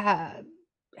had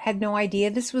no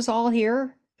idea this was all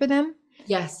here for them,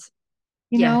 Yes.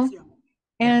 you Yes. know?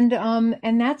 Yeah.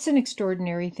 And that's an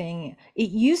extraordinary thing. It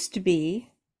used to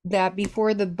be that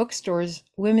before the bookstores,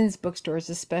 women's bookstores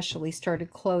especially,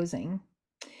 started closing,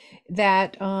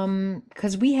 that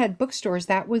because we had bookstores,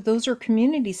 those are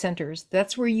community centers.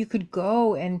 That's where you could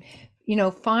go and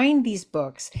find these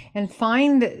books and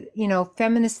find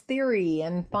feminist theory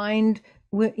and find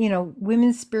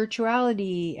women's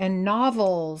spirituality and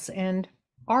novels and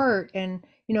art and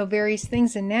various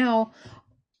things. And now,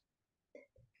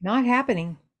 not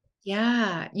happening.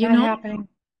 Yeah. Not happening.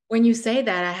 When you say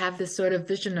that, I have this sort of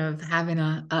vision of having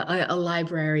a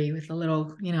library with a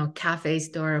little, cafe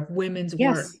store of women's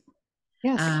work. Yes.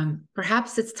 Yes.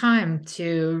 Perhaps it's time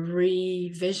to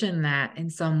revision that in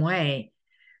some way.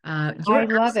 I You're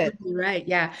love it. absolutely right.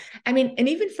 Yeah. I mean, and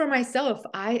even for myself,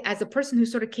 as a person who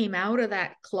sort of came out of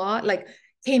that closet, like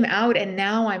came out, and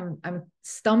now I'm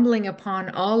stumbling upon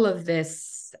all of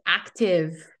this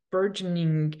active,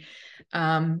 burgeoning.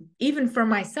 Even for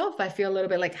myself, I feel a little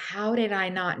bit like, how did I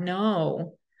not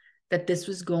know that this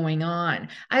was going on?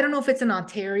 I don't know if it's an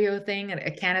Ontario thing, a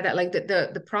Canada, like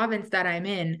the province that I'm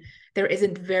in, there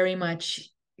isn't very much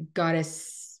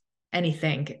goddess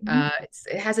anything. Mhm.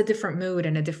 It has a different mood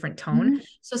and a different tone. Mhm.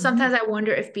 So Mhm. sometimes I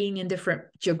wonder if being in different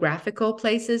geographical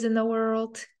places in the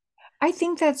world. I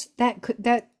think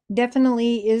that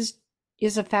definitely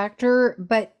is a factor,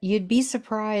 but you'd be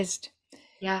surprised.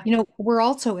 Yeah. We're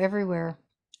also everywhere.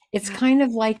 It's Yeah. kind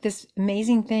of like this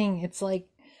amazing thing. It's like,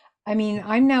 I mean,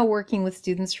 I'm now working with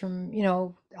students from,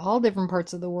 all different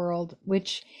parts of the world,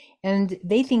 and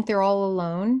they think they're all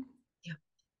alone, Yeah.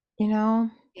 you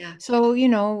know? Yeah. So,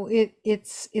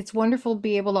 it's wonderful to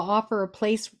be able to offer a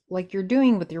place like you're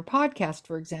doing with your podcast,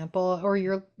 for example, or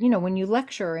when you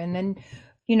lecture, and then,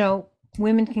 you know,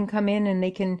 women can come in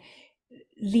and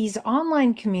these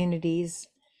online communities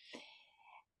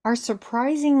are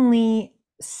surprisingly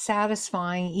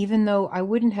satisfying, even though I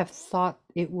wouldn't have thought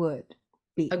it would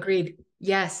be. Agreed.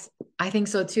 Yes, I think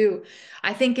so too.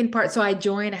 I think in part, so I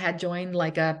had joined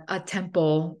like a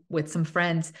temple with some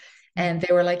friends, Mm. and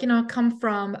they were like, come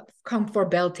for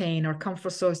Beltane or come for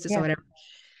solstice or Yeah. whatever.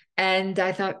 And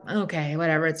I thought, okay,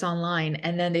 whatever, it's online.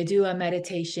 And then they do a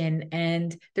meditation.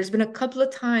 And there's been a couple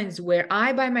of times where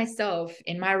I, by myself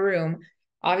in my room,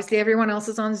 obviously everyone else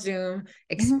is on Zoom,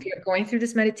 Mhm. going through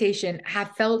this meditation,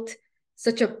 have felt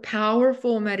such a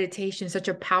powerful meditation, such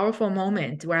a powerful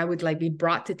moment where I would like be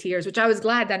brought to tears, which I was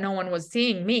glad that no one was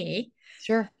seeing me.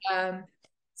 Sure. Um,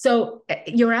 so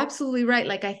you're absolutely right.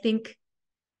 Like, I think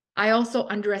I also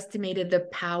underestimated the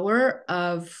power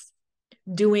of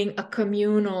doing a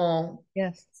communal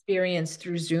Yes. experience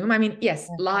through Zoom. I mean, yes,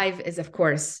 Yeah. live is of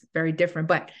course very different,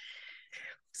 but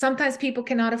sometimes people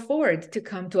cannot afford to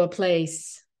come to a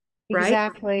place, right?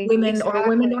 Exactly. Women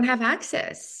Exactly. don't have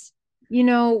access.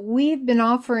 We've been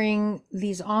offering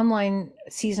these online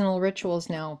seasonal rituals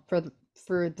now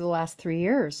for the last 3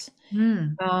 years.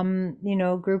 Hmm.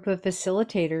 Group of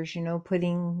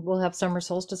facilitators, we'll have summer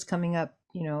solstice coming up,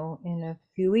 in a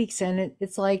few weeks, and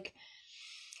it's like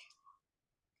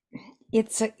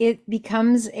it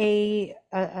becomes a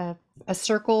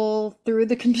circle through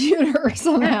the computer Yes.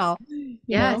 somehow, you know.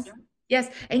 Yes. Yes.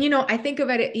 And I think of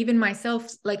it even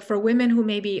myself, like for women who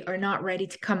maybe are not ready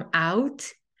to come out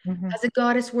Mhm. as a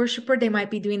goddess worshiper, they might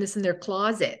be doing this in their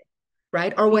closet,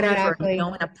 right? Or whatever, Exactly.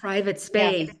 in a private Yes.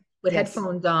 space with Yes.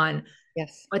 headphones on,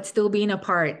 Yes. but still being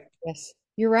apart. Yes.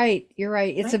 You're right. You're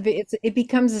right. Right? It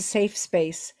becomes a safe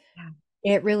space.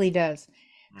 Yeah. It really does.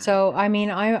 Yeah. So, I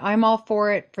mean, I'm all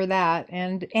for it for that.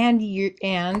 And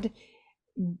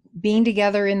being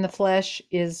together in the flesh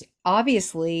is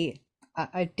obviously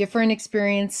a different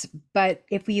experience, but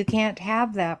if you can't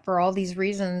have that for all these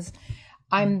reasons,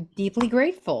 I'm deeply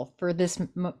grateful for this,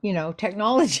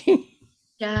 technology.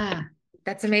 Yeah,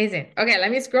 that's amazing. Okay,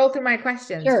 let me scroll through my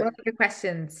questions. What Sure. are the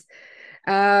questions?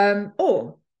 I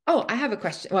have a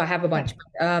question. Well, I have a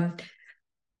Yeah. bunch.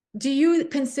 Do you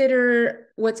consider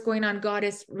what's going on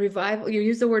goddess revival? You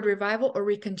use the word revival or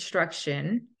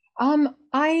reconstruction?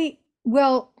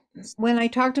 Well, when I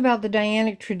talked about the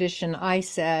Dianic tradition, I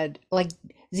said, like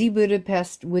Z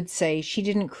Budapest would say, she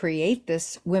didn't create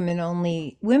this. Women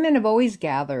have always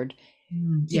gathered.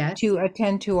 Yes. to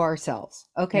attend to ourselves.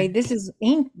 Okay, Yes.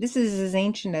 this is as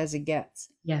ancient as it gets.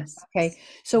 Yes. Okay,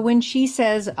 so when she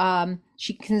says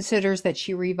she considers that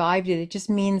she revived it, it just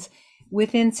means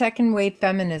within second wave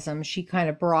feminism, she kind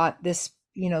of brought this,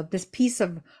 this piece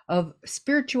of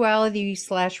spirituality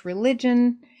slash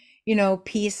religion,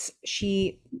 piece.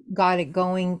 She got it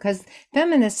going because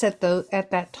feminists at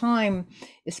that time,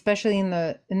 especially in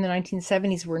the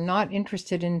 1970s, were not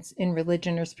interested in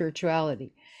religion or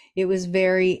spirituality. It was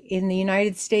very in the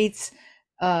United States.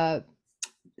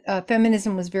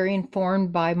 Feminism was very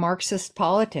informed by Marxist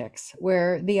politics,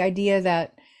 where the idea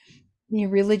that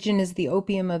religion is the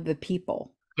opium of the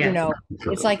people. Yes.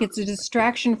 It's like it's a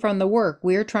distraction from the work.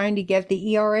 We're trying to get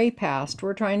the ERA passed.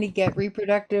 We're trying to get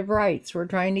reproductive rights. We're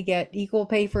trying to get equal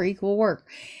pay for equal work.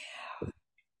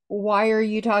 Why are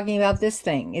you talking about this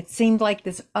thing? It seemed like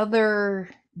this other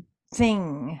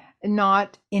thing,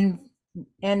 not in,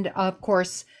 and of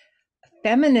course,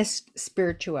 feminist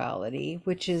spirituality,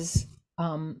 which is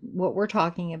what we're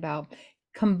talking about,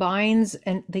 combines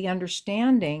the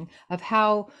understanding of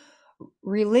how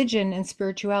religion and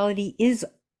spirituality is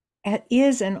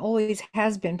and always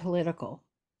has been political.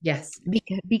 Yes.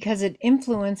 Because it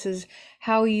influences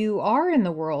how you are in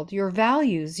the world, your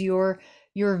values, your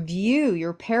view,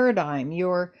 your paradigm,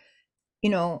 your,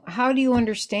 how do you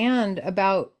understand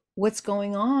about what's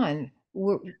going on?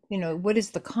 What is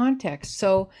the context?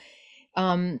 So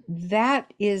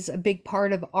that is a big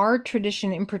part of our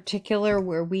tradition in particular,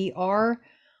 where we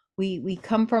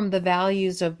come from the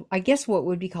values of, I guess, what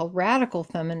would be called radical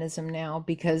feminism now,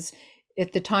 because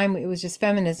at the time it was just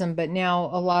feminism, but now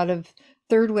a lot of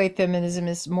third wave feminism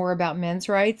is more about men's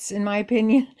rights, in my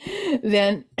opinion,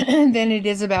 than it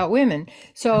is about women.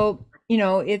 So,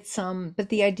 it's but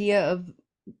the idea of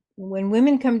when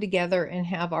women come together and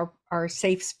have our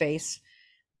safe space,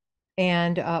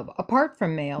 and apart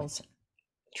from males,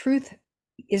 truth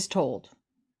is told.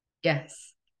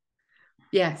 Yes.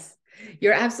 Yes.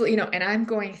 You're absolutely, and I'm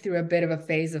going through a bit of a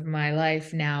phase of my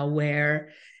life now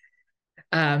where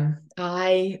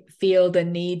I feel the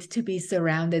need to be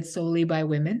surrounded solely by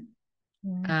women.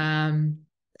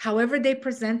 However they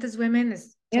present as women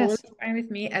is totally Yes. fine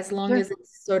with me, as long Sure. as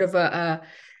it's sort of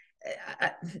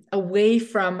away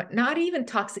from not even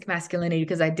toxic masculinity,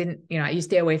 because I didn't, you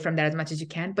stay away from that as much as you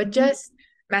can, but just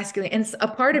masculine. And a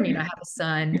part of me, I have a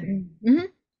son,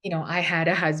 I had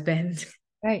a husband,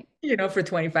 Right. for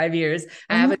 25 years.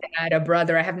 I have a dad, a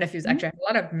brother, I have nephews. Actually, I have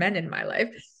a lot of men in my life.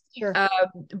 Sure.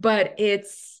 But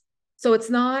it's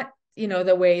not,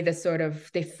 the way the sort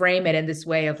of they frame it in this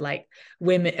way of like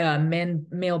women, men,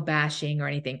 male bashing or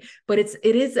anything. But it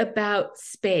is about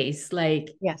space, like,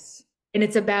 Yes. and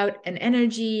it's about an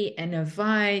energy and a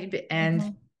vibe,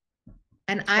 and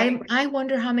I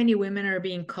wonder how many women are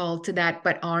being called to that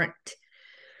but aren't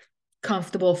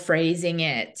comfortable phrasing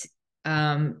it,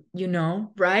 right?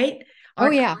 Oh,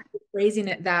 Aren't yeah. comfortable phrasing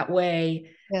it that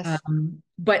way, Yes.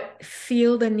 but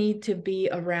feel the need to be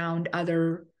around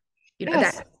other,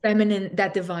 Yes. that feminine,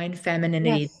 that divine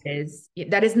femininity Yes.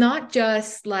 that is not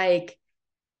just like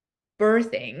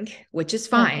birthing, which is Yes.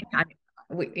 fine.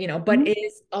 But it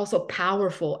is also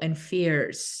powerful and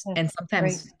fierce, Yes. and Right.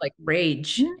 sometimes like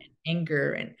rage and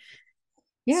anger, and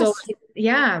so Yes.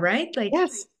 yeah, right, like,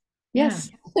 Yes. yeah, Yes.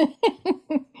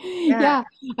 yeah, Yeah.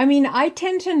 I mean, I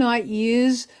tend to not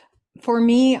use, for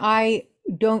me, I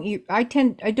don't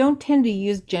tend to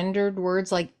use gendered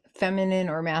words like feminine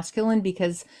or masculine,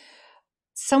 because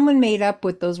someone made up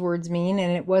what those words mean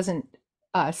and it wasn't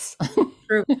us.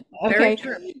 true, very Okay.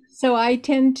 true. So I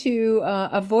tend to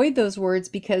avoid those words,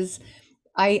 because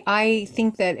I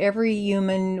think that every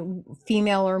human,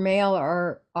 female or male,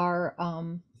 are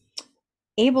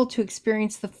able to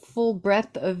experience the full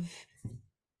breadth of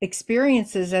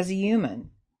experiences as a human.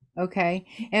 Okay.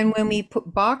 And when we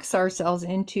box ourselves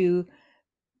into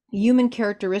human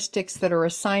characteristics that are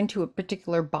assigned to a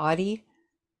particular body,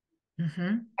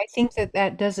 I think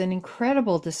that does an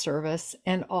incredible disservice,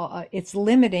 and it's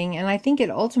limiting, and I think it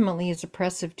ultimately is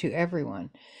oppressive to everyone.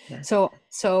 Yes.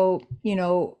 So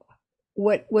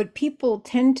what people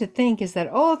tend to think is that,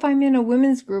 oh, if I'm in a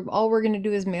women's group, all we're going to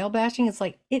do is male bashing. It's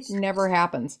like, it never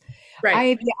happens.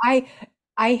 Right.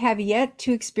 I have yet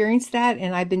to experience that,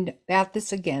 and I've been at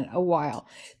this again a while,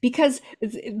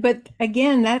 but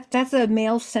again, that's a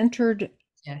male-centered.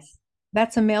 Yes.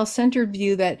 That's a male-centered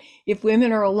view, that if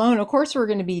women are alone, of course we're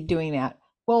going to be doing that.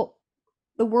 Well,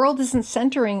 the world isn't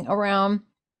centering around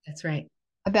That's right.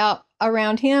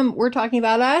 around him. We're talking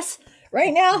about us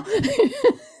right now.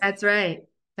 That's right.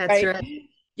 That's Right. right.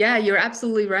 Yeah, you're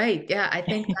absolutely right. Yeah, I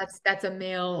think that's a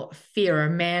male fear, a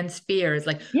man's fear. Is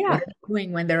like, what Yeah, are they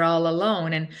doing when they're all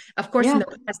alone? And of course, in yeah,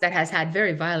 the past, that has had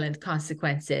very violent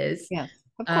consequences. yes,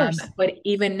 of course. But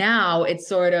even now, it's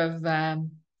sort of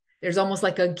there's almost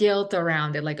like a guilt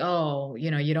around it, like, oh,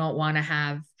 you don't want to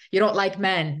have, you don't like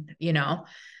men,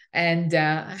 and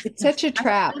It's such a have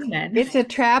trap. fun men. It's a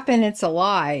trap and it's a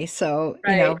lie. So,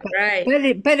 Right, but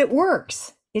right, but it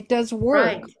works. It does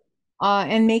work, right.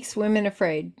 and makes women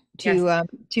afraid Yes,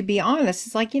 to be honest.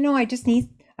 It's like,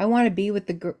 I want to be with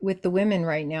with the women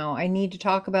right now. I need to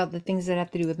talk about the things that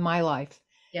have to do with my life.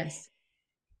 yes,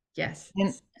 yes.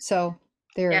 And so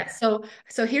there, Yeah,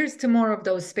 so here's to more of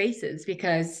those spaces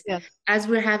because yes, as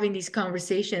we're having these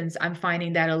conversations, I'm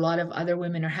finding that a lot of other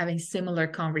women are having similar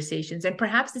conversations. And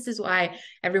perhaps this is why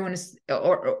everyone is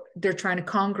or they're trying to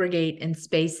congregate in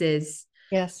spaces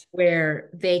yes, where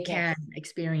they can yes.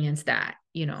 experience that.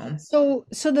 So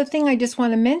the thing I just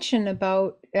want to mention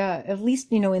about, at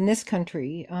least, in this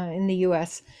country, in the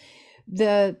US,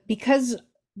 because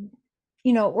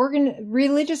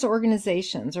religious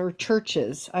organizations or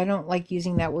churches, I don't like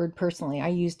using that word personally. I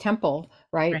use temple,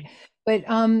 right? Right. But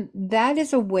that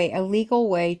is a legal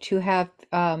way to have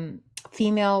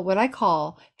female, what I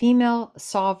call female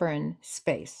sovereign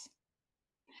space.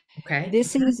 Okay.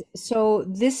 This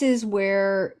is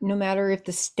where, no matter if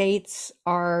the states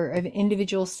are, an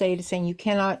individual state is saying you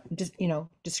cannot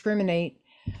discriminate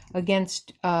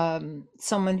against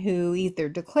someone who either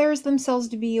declares themselves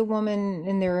to be a woman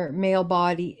in their male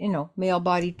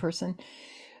bodied person.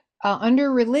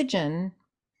 Under religion,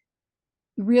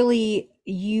 really,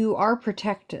 you are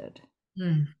protected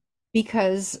Hmm.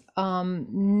 because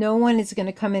no one is going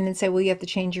to come in and say, well, you have to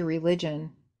change your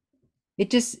religion. It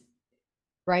just,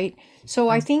 right? So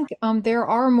I think there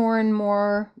are more and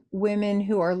more women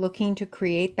who are looking to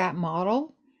create that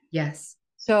model. Yes.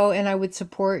 So, and I would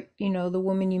support, the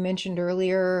woman you mentioned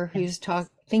earlier who's Yes.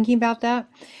 thinking about that.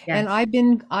 And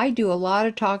Yes. I do a lot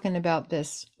of talking about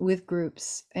this with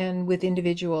groups and with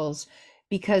individuals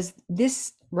because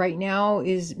this right now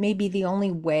is maybe the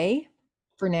only way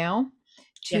for now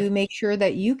Yes. to make sure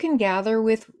that you can gather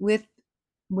with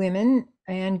women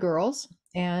and girls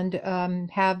and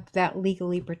have that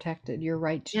legally protected, your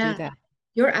right to do Yeah. that.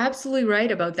 You're absolutely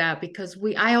right about that because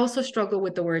I also struggle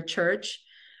with the word church,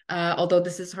 although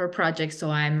this is her project, so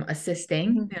I'm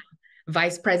assisting, Mhm,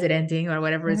 vice presidenting or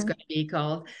whatever it's mhm. going to be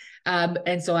called.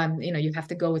 And so you have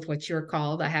to go with what you're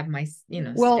called. I have my,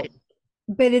 Well,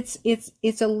 but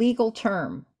it's a legal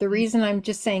term. The reason I'm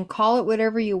just saying call it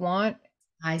whatever you want,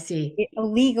 I see.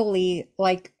 legally,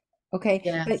 like, okay,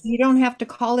 but Yes, you don't have to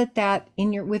call it that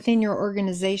within your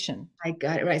organization. I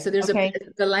got it right. So Okay.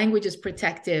 the language is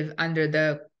protective under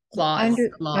the clause, Under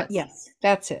the laws. yes,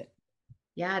 that's it.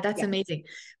 Yeah, that's Yeah. amazing.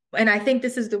 And I think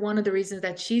this is one of the reasons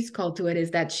that she's called to it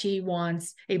is that she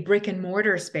wants a brick and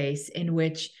mortar space in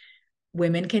which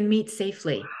women can meet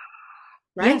safely,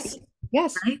 right? Yes.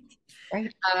 Yes. Right.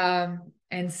 Right.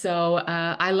 And so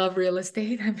I love real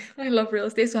estate. I love real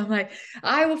estate. So I'm like,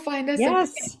 I will find us a,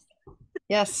 Yes.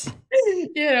 Yes.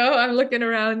 I'm looking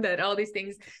around at all these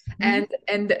things. Mhm.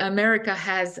 And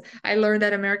I learned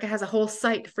that America has a whole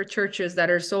site for churches that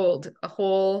are sold, a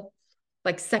whole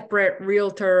like separate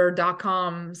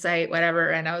realtor.com site, whatever.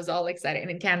 And I was all excited.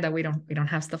 And in Canada, we don't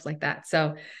have stuff like that.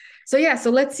 So yeah, so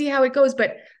let's see how it goes.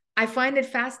 But I find it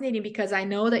fascinating because I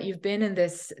know that you've been in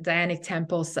this Dianic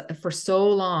temple for so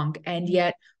long, and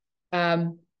yet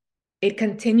um, it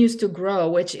continues to grow,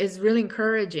 which is really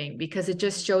encouraging because it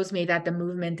just shows me that the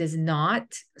movement is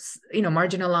not,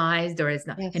 marginalized or is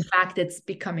not. In Yes. fact, it's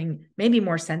becoming maybe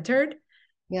more centered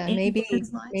Yeah, in maybe,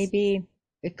 women's lives, maybe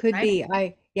it could right?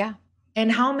 be. Yeah.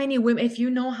 And how many women, if you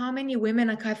know how many women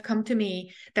have come to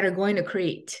me that are going to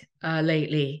Crete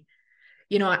lately,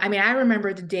 I mean, I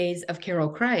remember the days of Carol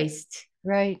Christ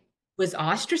Right. was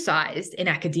ostracized in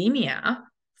academia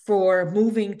for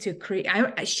moving to Crete.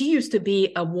 She used to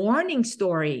be a warning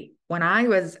story when I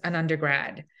was an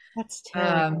undergrad. That's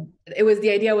terrible. It was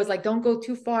the idea was like, don't go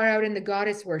too far out in the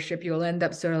goddess worship. You'll end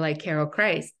up sort of like Carol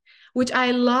Christ, which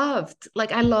I loved.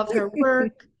 Like I loved her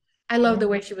work. I loved the Mhm.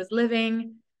 way she was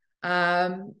living.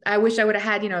 I wish I would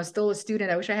have had, still a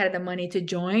student. I wish I had the money to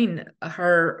join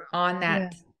her on Yeah.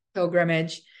 that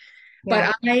pilgrimage.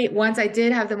 Yeah. But once I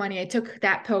did have the money, I took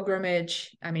that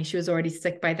pilgrimage. I mean, she was already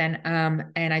sick by then.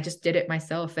 And I just did it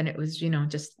myself and it was,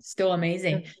 just still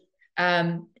amazing.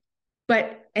 Um,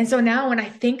 and so now when I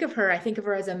think of her, I think of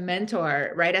her as a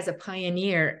mentor, right? As a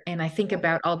pioneer. And I think Yeah.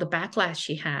 about all the backlash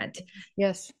she had.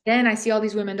 Yes. Then I see all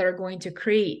these women that are going to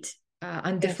Crete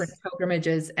on different Yes.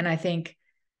 pilgrimages. And I think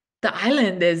the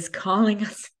island is calling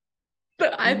us.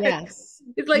 But I think Yes.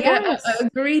 it's like Yes. a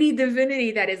greedy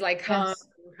divinity that is like, Yes.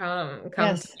 come to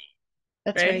Yes. me,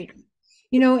 That's right?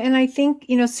 right. And I think,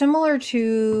 similar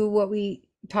to what we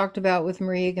talked about with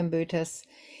Maria Gimbutas,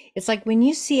 it's like when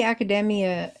you see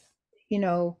academia, you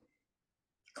know,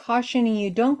 cautioning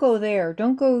you, don't go there,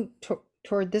 don't go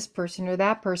toward this person or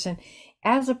that person.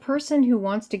 As a person who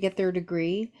wants to get their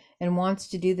degree and wants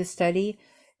to do the study,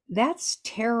 that's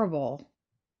terrible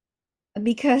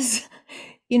because,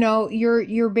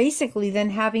 you're basically then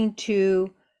having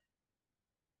to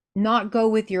not go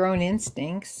with your own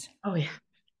instincts, Oh yeah.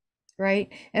 right?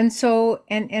 And so,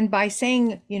 and by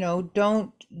saying,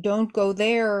 don't go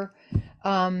there,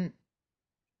 um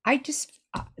I just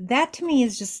that to me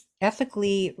is just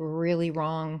ethically really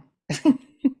wrong.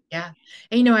 Yeah.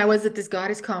 And I was at this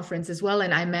goddess conference as well,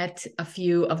 and I met a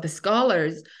few of the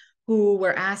scholars who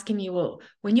were asking me, well,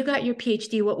 when you got your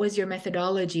PhD, what was your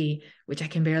methodology? Which I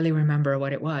can barely remember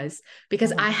what it was,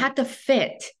 because I had to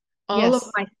fit all of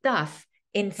Yes, my stuff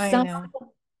in I some know.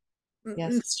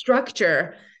 Yes,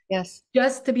 structure yes,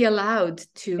 just to be allowed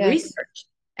to yes, research.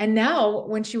 And now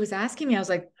when she was asking me, I was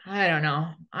like, I don't know.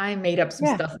 I made up some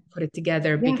yeah, stuff and put it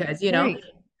together yeah, because, right,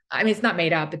 I mean, it's not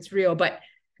made up, it's real. But,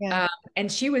 yeah,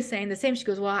 and she was saying the same. She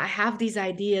goes, well, I have these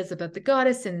ideas about the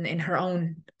goddess and in her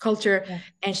own culture. yeah.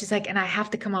 And she's like, and I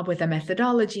have to come up with a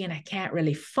methodology and I can't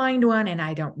really find one. And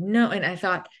I don't know. And I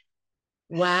thought,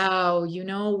 wow,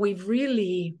 we've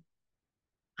really,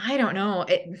 I don't know.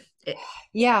 It,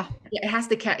 Yeah, it has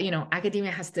to,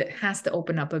 academia has to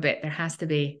open up a bit. There has to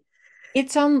be.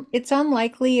 it's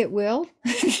unlikely it will.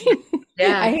 I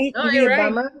Yeah. hate No, to be you're a right.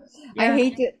 bummer. I Yeah.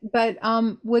 hate to, but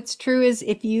what's true is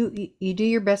if you do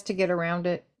your best to get around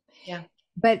it, Yeah.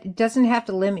 but it doesn't have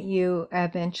to limit you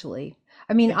eventually.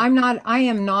 I mean, Yeah. I'm not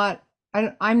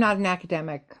an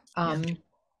academic. Yeah.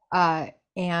 Uh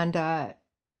and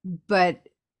but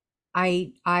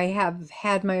I have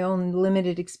had my own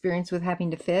limited experience with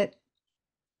having to fit,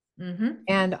 Mm-hmm.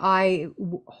 and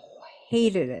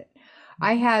hated it.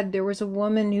 There was a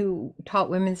woman who taught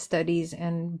women's studies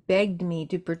and begged me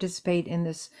to participate in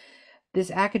this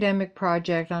academic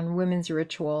project on women's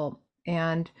ritual,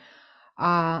 and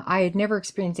I had never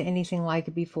experienced anything like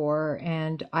it before.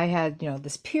 And I had,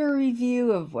 this peer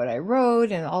review of what I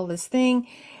wrote and all this thing,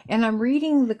 and I'm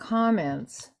reading the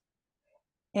comments,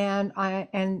 and I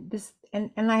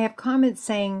have comments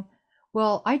saying,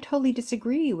 well, I totally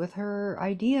disagree with her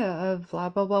idea of blah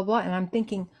blah blah blah, and I'm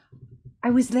thinking,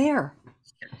 I was there.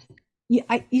 You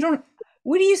don't,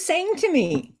 what are you saying to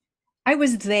me? I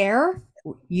was there.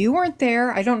 You weren't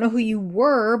there. I don't know who you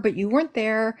were, but you weren't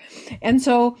there. And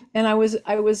I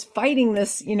was fighting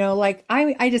this, like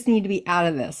I just need to be out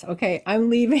of this. Okay, I'm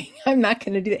leaving. I'm not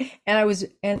going to do it.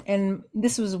 And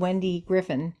this was Wendy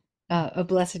Griffin, a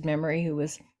blessed memory, who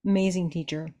was amazing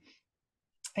teacher,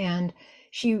 and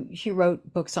she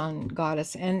wrote books on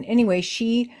goddess. And anyway,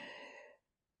 she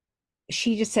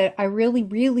just said, I really,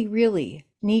 really, really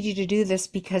need you to do this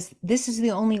because this is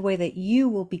the only way that you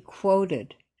will be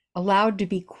quoted, allowed to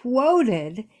be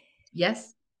quoted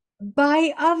Yes.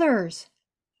 by others,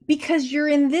 because you're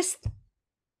in this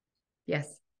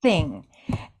Yes. thing.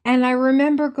 And I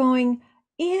remember going,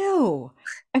 ew.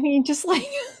 I mean, just like,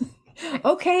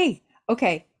 okay,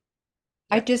 okay.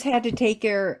 I Yep. just had to take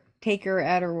her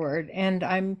at her word. And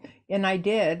I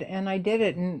did,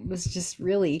 it. And it was just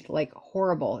really like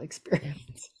horrible Yeah.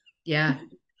 experience. Yeah.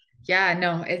 Yeah.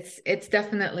 No, it's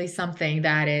definitely something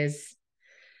that is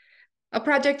a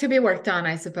project to be worked on,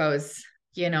 I suppose,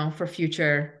 for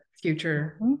future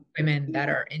Mhm. women that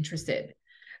Yeah. are interested.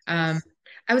 Um, Yes.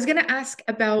 I was gonna ask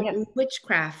about Yes.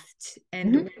 witchcraft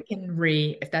and Mhm.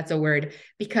 Wiccanry, if that's a word,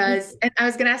 because and I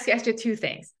was gonna ask you actually two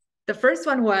things. The first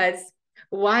one was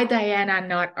why Diana,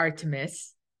 not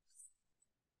Artemis?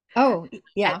 Oh, And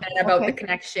yeah. then about the Okay.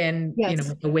 connection, Yes.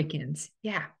 with the Wiccans.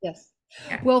 Yeah. Yes.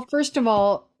 Yeah. Well, first of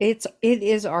all, it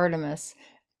is Artemis.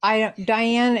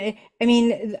 Diana, I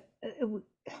mean,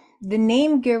 the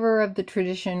name giver of the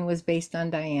tradition was based on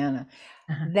Diana.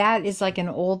 Uh-huh. That is like an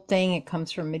old thing. It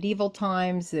comes from medieval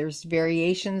times. There's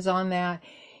variations on that.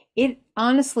 It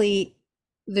honestly,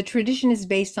 the tradition is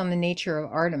based on the nature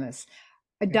of Artemis.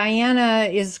 Diana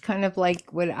is kind of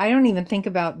like what I don't even think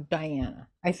about Diana.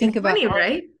 I think It's about funny,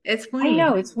 right? It's I funny.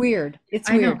 know it's weird. It's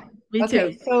I know. weird. Me too.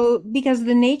 Okay, so because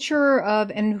the nature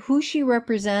of and who she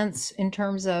represents in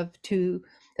terms of to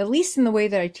at least in the way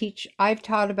that I teach, I've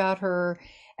taught about her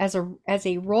as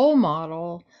a role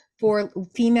model for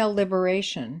female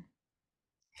liberation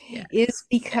Yeah. is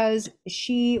because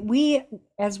we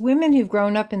as women who've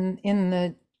grown up in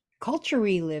the culture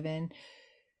we live in,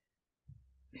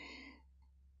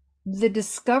 the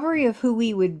discovery of who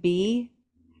we would be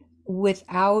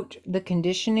without the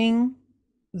conditioning,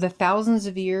 the thousands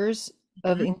of years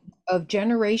of Mhm. of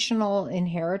generational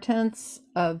inheritance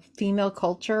of female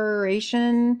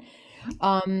culturation,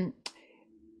 um,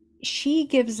 she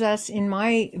gives us, in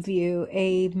my view,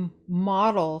 a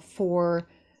model for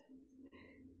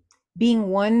being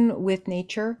one with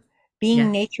nature, being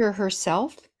Yes. nature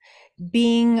herself,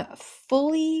 being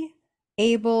fully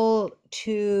able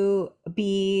to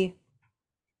be,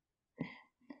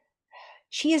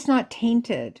 she is not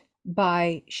tainted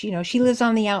by, she lives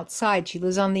on the outside, she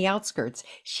lives on the outskirts.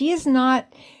 She's not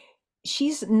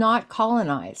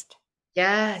colonized,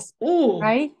 Yes. Oh,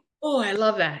 right? oh, I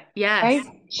love that. Yes. Right?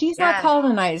 She's not Yes.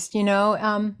 colonized,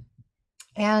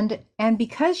 and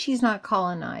because she's not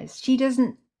colonized, she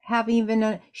doesn't have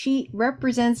even she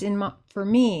represents for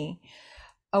me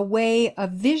a way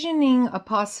of visioning a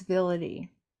possibility.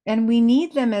 And we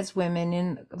need them as women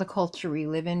in the culture we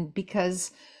live in,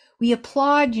 because we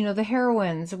applaud, the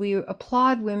heroines. We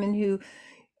applaud women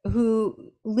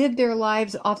who live their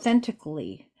lives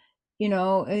authentically,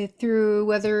 through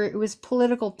whether it was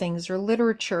political things or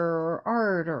literature or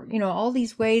art or, all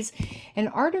these ways. And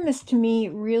Artemis to me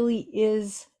really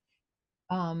is,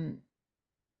 um,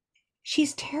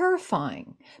 she's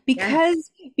terrifying Yes.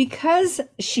 because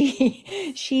she's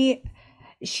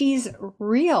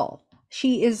real.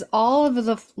 She is all of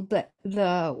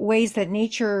the ways that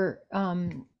nature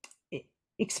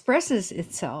expresses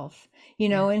itself,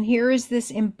 Yes. and here is this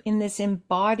in this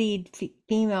embodied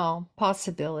female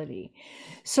possibility.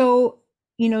 So,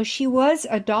 she was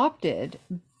adopted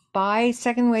by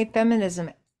second wave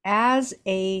feminism as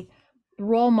a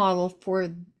role model for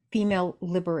female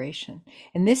liberation,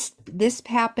 and this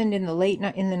happened in the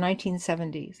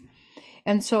 1970s.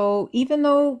 And so even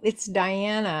though it's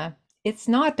Diana, it's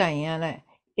not Diana.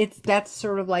 That's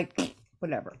sort of like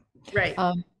whatever. Right.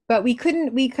 But we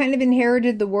kind of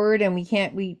inherited the word, and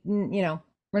we're Yeah.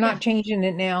 not changing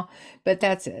it now, but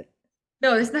that's it.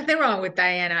 No, there's nothing wrong with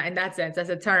Diana in that sense as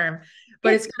a term.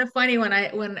 But it's kind of funny when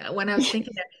I was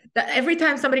thinking that every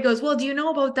time somebody goes, "Well, do you know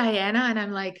about Diana?" And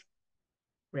I'm like,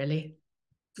 "Really?"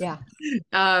 Yeah.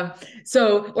 Um,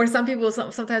 or some people,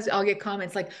 sometimes I'll get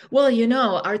comments like, well,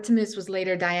 Artemis was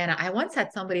later Diana. I once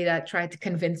had somebody that tried to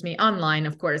convince me online,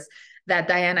 of course, that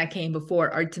Diana came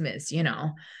before Artemis,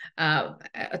 to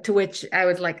which I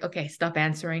was like, okay, stop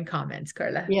answering comments,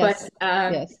 Carla. Yes.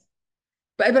 Yes.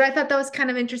 But I thought that was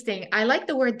kind of interesting. I like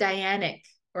the word Dianic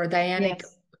or Dianic.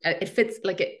 Yes. It fits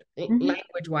Hmm.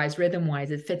 language wise, rhythm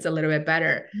wise, it fits a little bit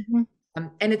better. Hmm.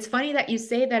 And it's funny that you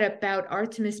say that about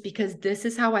Artemis because this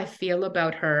is how I feel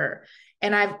about her.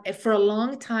 And for a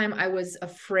long time, I was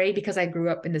afraid because I grew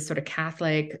up in this sort of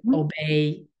Catholic, Hmm.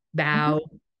 obey, Hmm. bow.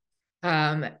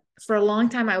 Um, for a long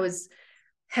time, I was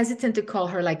hesitant to call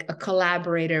her like a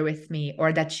collaborator with me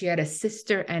or that she had a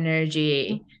sister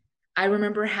energy. I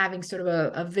remember having sort of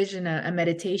a vision, a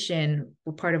meditation,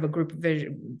 we're part of a group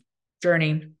vision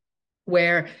journey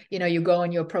where you go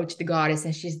and you approach the goddess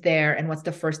and she's there and what's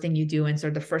the first thing you do, and so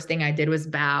the first thing I did was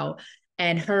bow,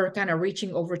 and her kind of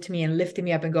reaching over to me and lifting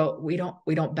me up and go, we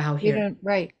don't bow We here, don't,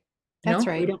 right. you That's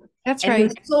know we right. don't. That's And it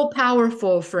was right. so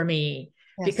powerful for me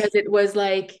because Yes. it was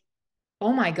like,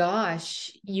 oh my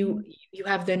gosh, Hmm. you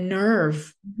have the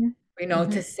nerve, Hmm. to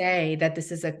Hmm. say that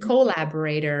this is a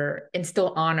collaborator and still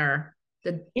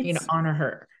It's honor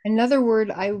her. another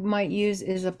word I might use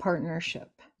is a partnership.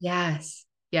 Yes,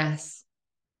 yes,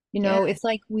 yeah, It's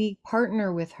like we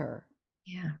partner with her,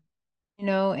 yeah,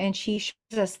 and she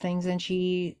shows us things, and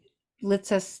she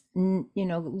lets us,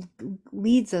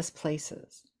 leads us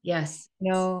places, yes,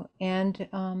 and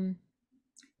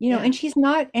yeah. and she's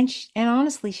not, and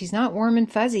honestly, she's not warm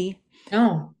and fuzzy.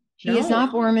 No, She is no.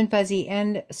 not warm and fuzzy.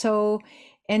 And so,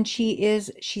 and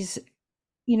she's,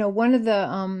 one of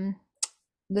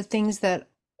the things that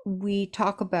we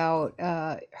talk about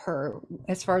her,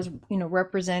 as far as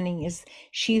representing, is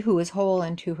she who is whole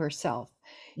unto herself.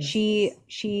 Yes,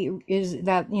 She is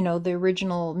that, the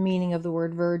original meaning of the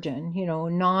word virgin,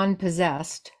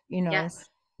 non-possessed, yes,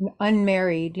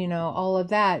 unmarried, all of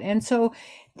that. And so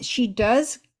she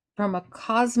does, from a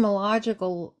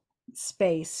cosmological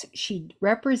space, she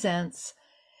represents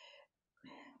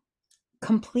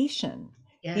completion,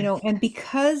 yes. and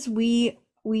because we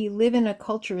live in a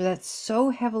culture that's so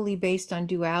heavily based on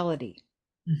duality.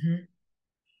 Hmm.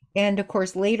 And of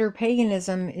course later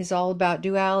paganism is all about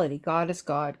duality, goddess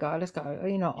god, goddess god,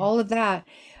 all of that,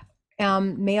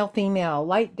 male female,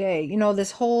 light day,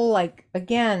 this whole, like,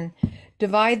 again,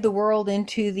 divide the world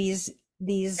into these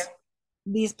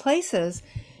these places.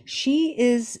 She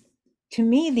is, to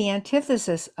me, the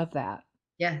antithesis of that.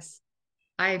 Yes.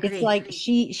 I It's agree. like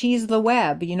she's the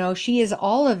web, you know, she is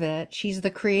all of it. She's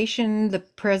the creation, the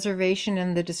preservation,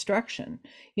 and the destruction.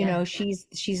 You Yeah. know,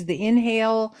 she's the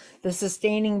inhale, the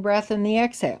sustaining breath, and the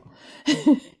exhale.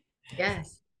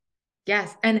 Yes.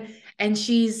 Yes. And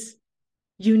she's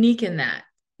unique in that.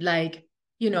 Like,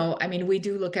 I mean, we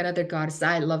do look at other goddesses.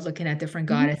 I love looking at different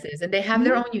Mhm, goddesses, and they have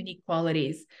their mhm. own unique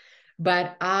qualities.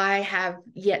 But I have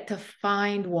yet to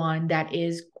find one that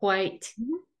is quite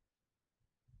Mhm.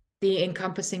 the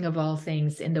encompassing of all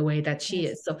things in the way that she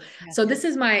Yes, is. So yes, so this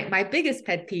is my biggest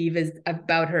pet peeve is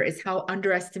about her is how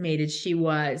underestimated she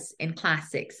was in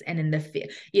classics and in the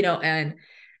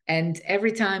and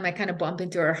every time I kind of bump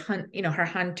into her her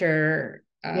hunter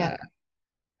yeah,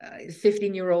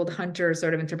 15-year-old hunter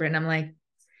sort of interpret, and I'm like,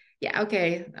 yeah,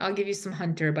 okay, I'll give you some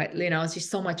hunter, but it's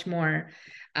just so much more.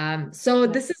 So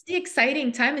yeah. this is the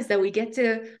exciting time is that we get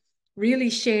to really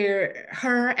share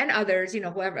her and others,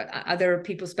 whoever other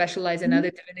people specialize in Mhm.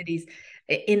 other divinities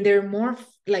in their more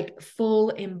like full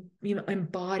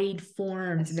embodied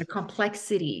forms and their Yes,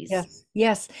 complexities. yes,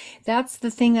 yes. That's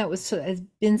the thing that has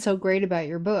been so great about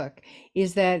your book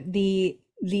is that you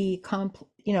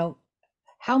know,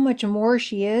 how much more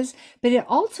she is, but it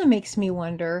also makes me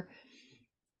wonder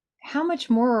how much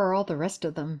more are all the rest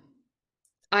of them,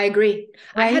 I agree.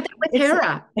 I had right? that with It's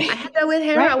Hera. I had that with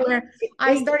right. Hera where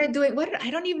I It- started doing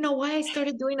I don't even know why I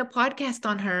started doing a podcast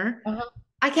on her. uh-huh.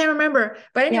 I can't remember.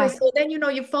 But anyway, Yeah. so then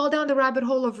you fall down the rabbit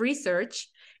hole of research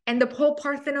and the whole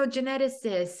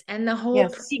parthenogeneticist and the whole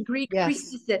Yes. pre-Greek Yes.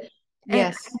 priestesses. And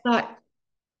Yes. I thought,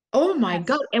 oh my Yes.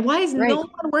 God, and why is no Right.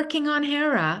 one working on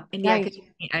Hera in the Right.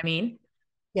 academy? I mean,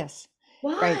 Yes.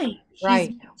 Right. why? She's Right.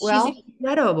 she's Well,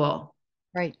 incredible.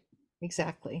 right.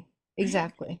 Exactly.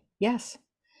 Exactly. Yes.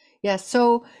 Yes.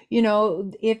 So, you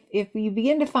know, if you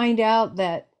begin to find out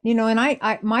that, you know, and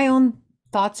I my own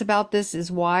thoughts about this is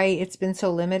why it's been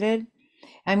so limited.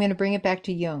 I'm going to bring it back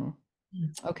to Jung.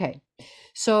 Mm, Okay.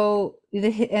 So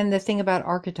the thing about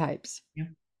archetypes. yeah.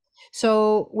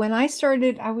 So when I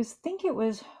started, think it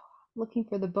was looking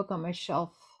for the book on my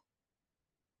shelf.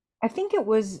 I think it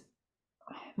was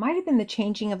might have been The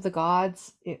Changing of the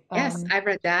Gods. Yes, I've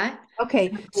read that. Okay,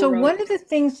 Who so wrote one of the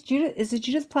things Judith, is it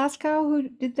Judith Plaskow who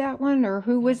did that one, or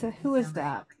who was it?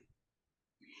 that?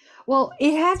 Well,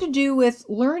 it had to do with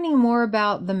learning more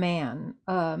about the man,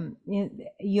 Jung, Get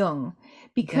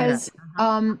it. because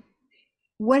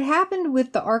what happened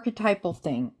with the archetypal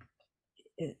thing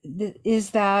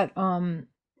is that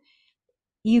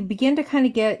you begin to kind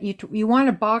of get you want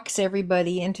to box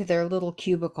everybody into their little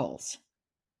cubicles,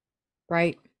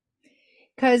 right?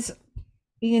 Because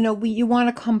you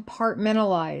want to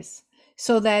compartmentalize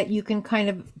so that you can kind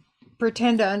of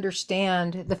pretend to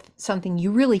understand something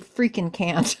you really freaking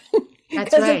can't That's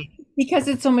because right.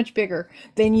 it's so much bigger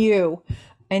than you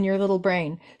and your little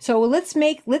brain. So let's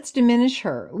diminish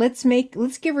her. Let's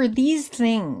give her these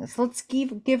things. Let's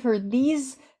give her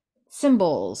these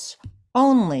symbols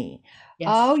only. Yes.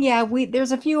 Oh yeah,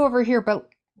 there's a few over here, but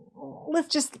let's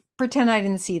just pretend I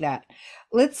didn't see that.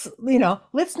 Let's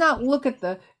not look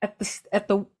uh,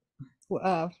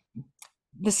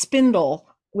 the spindle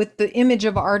with the image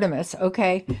of Artemis.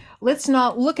 Okay, let's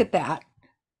not look at that.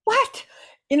 What?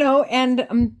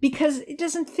 And because it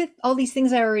doesn't fit all these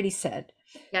things I already said.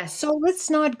 Yes. So let's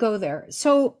not go there.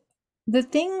 So the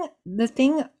thing,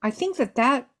 I think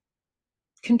that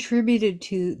contributed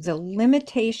to the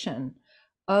limitation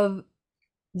of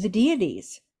the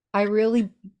deities. I really,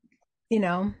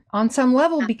 on some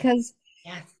level, because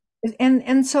Yes.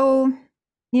 and so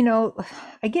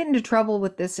I get into trouble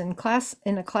with this in a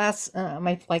class,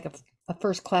 my like a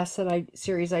first class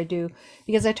series I do,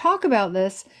 because I talk about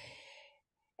this,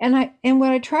 and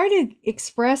what I try to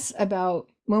express about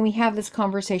when we have this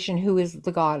conversation, who is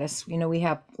the goddess, we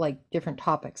have like different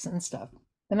topics and stuff,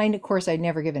 and of course I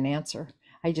never give an answer.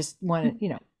 I just want to,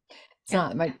 it's Yeah.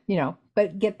 not my,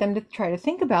 but get them to try to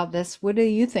think about this. What do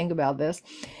you think about this?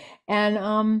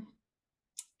 And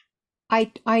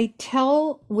I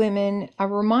tell women, I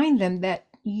remind them that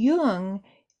Jung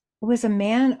was a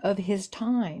man of his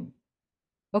time.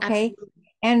 Okay.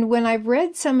 Absolutely. And when I've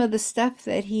read some of the stuff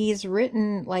that he's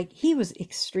written, like he was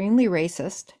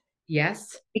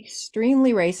Yes.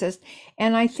 extremely racist.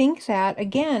 And I think that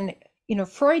again,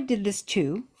 Freud did this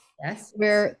too, Yes.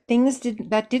 where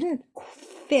that didn't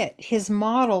fit his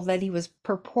model that he was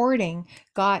purporting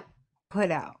got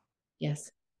put out.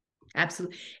 Yes.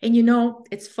 Absolutely. And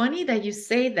it's funny that you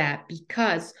say that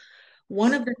because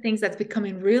one of the things that's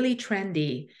becoming really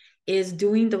trendy is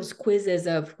doing those quizzes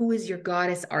of who is your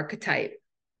goddess archetype.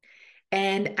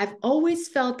 And I've always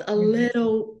felt a Mhm.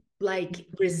 little like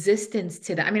resistance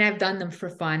to that. I mean, I've done them for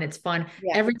fun. It's fun.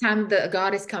 Yeah. Every time the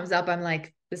goddess comes up, I'm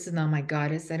like, this is not my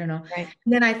goddess. I don't know. Right.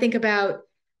 And then I think about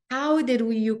how did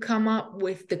you come up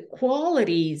with the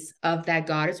qualities of that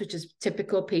goddess, which is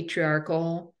typical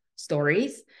patriarchal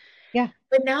stories. Yeah.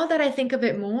 But now that I think of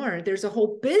it more, there's a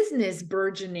whole business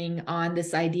burgeoning on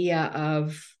this idea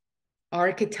of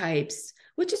archetypes,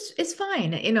 which is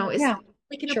fine. You know, it's Yeah.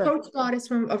 we can Sure. approach goddess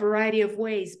from a variety of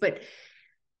ways, but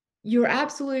you're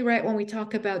absolutely right when we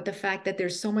talk about the fact that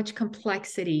there's so much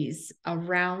complexities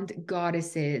around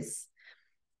goddesses.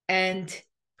 And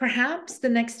perhaps the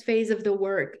next phase of the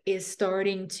work is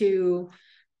starting to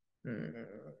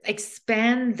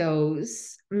expand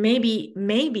those. Maybe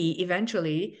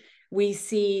eventually we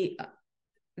see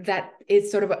that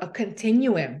it's sort of a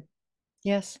continuum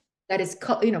Yes. that is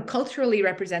culturally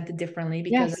represented differently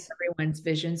because of Yes. everyone's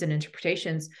visions and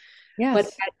interpretations, but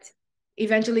Yes. that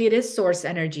eventually it is source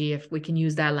energy, if we can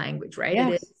use that language, right?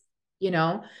 It is, Yes. you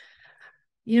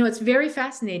know, it's very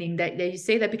fascinating that you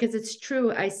say that, because it's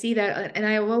true. I see that, and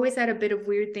I've always had a bit of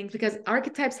weird things because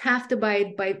archetypes have to,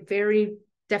 by very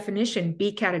definition,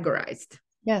 be categorized,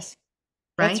 Yes.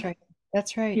 That's right? right.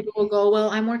 That's right. People will go, well,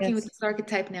 I'm working with Yes. this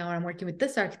archetype now, or I'm working with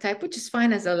this archetype, which is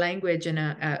fine as a language and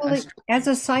Well, as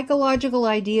a psychological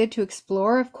idea to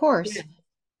explore, of yeah. course.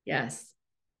 Yes.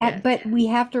 Yes. But we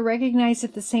have to recognize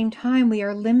at the same time we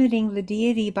are limiting the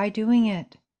deity by doing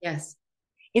it. Yes.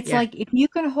 It's Yes. like if you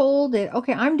can hold it,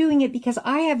 okay, I'm doing it because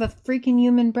I have a freaking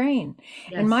human brain,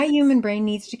 and Yes. my human brain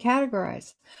needs to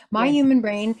categorize. My Yes. human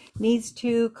brain needs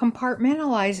to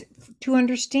compartmentalize to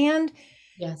understand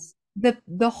Yes.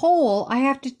 the whole. I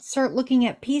have to start looking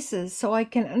at pieces so I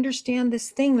can understand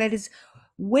this thing that is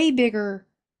way bigger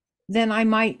than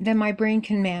my brain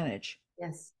can manage.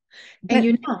 Yes.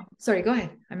 And But sorry, go ahead.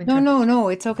 I'm no, interrupting. no, no,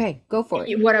 it's okay. Go for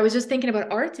it. What I was just thinking about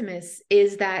Artemis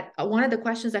is that one of the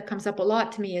questions that comes up a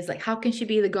lot to me is like, how can she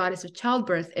be the goddess of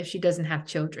childbirth if she doesn't have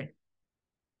children?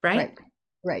 Right. Right.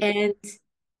 Right. And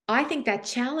I think that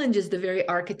challenges the very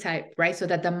archetype, right? So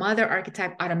that the mother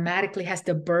archetype automatically has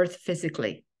to birth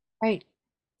physically. Right.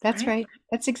 That's Right. right.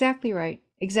 That's exactly right.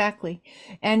 Exactly.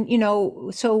 And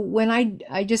so when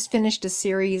I just finished a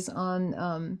series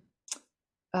on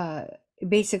uh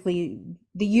basically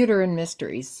the uterine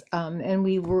mysteries, and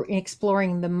we were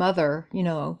exploring the mother,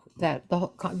 that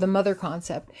the mother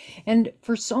concept. And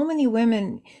for so many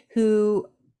women who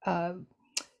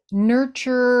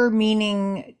nurture,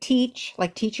 meaning teach,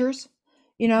 like teachers,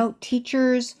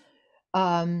 teachers,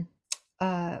 um,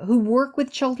 who work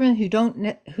with children who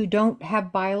don't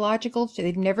have biological, so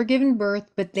they've never given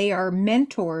birth, but they are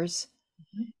mentors.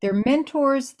 They're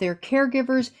mentors, they're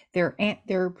caregivers,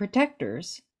 they're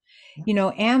protectors.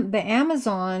 And the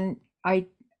Amazon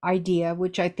idea,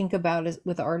 which I think about is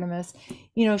with Artemis,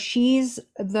 she's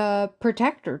the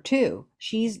protector too.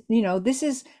 This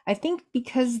is, I think,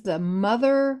 because the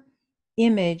mother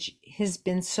image has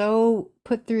been so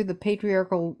put through the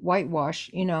patriarchal whitewash,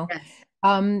 Yes.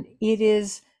 it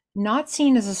is not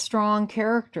seen as a strong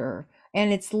character,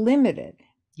 and it's limited.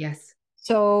 Yes.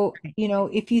 So,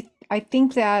 I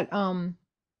think that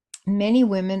many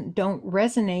women don't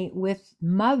resonate with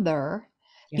mother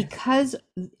Yes. because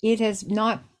it has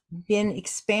not been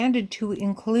expanded to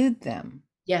include them.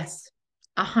 Yes.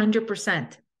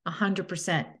 100%.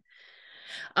 100%.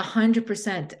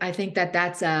 100%. I think that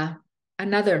that's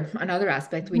another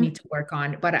aspect we Mhm. need to work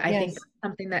on. But I think Yes. that's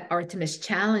something that Artemis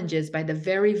challenges by the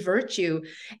very virtue,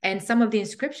 and some of the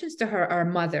inscriptions to her are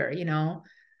mother,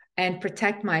 and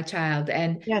protect my child.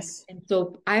 And Yes. and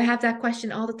so I have that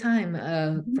question all the time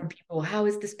Mhm. from people: how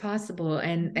is this possible?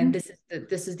 And Mhm.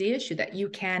 this is the issue, that you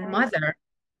can Right. mother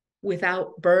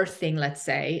without birthing, let's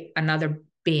say, another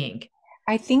being.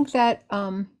 I think that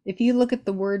if you look at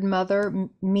the word mother,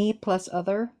 me plus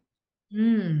other,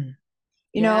 Mm,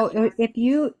 yeah.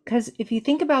 if you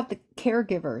think about the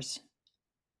caregivers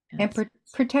and Yes.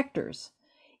 protectors,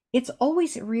 it's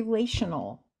always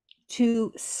relational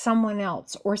to someone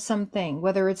else or something,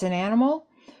 whether it's an animal,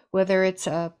 whether it's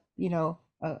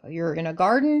you're in a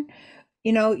garden,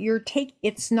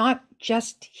 it's not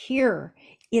just here,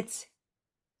 it's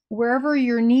wherever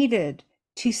you're needed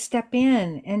to step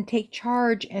in and take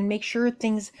charge and make sure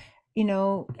things,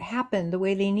 happen the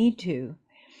way they need to.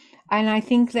 And I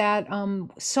think that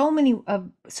so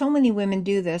many women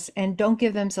do this and don't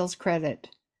give themselves credit.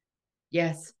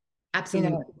 Yes. you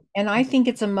Absolutely. know and I think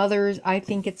it's a mother's I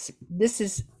think it's this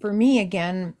is for me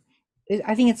again,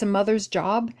 I think it's a mother's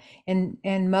job, and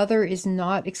mother is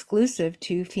not exclusive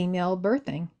to female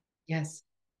birthing. Yes.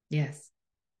 Yes.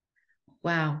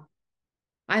 Wow.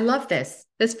 I love this.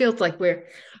 This feels like we're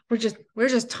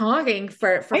just talking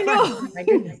for I fun. know. My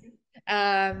goodness.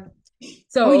 Um, Oh,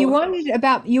 so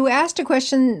you asked a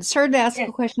question, started to ask yes,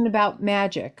 a question about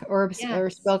magic or yes,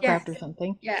 yes, spellcraft or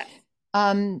something. yes.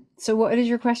 So what is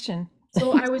your question?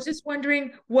 So I was just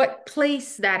wondering what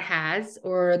place that has,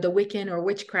 or the Wiccan or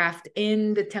witchcraft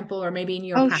in the temple, or maybe in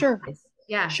your Oh, sure. practice.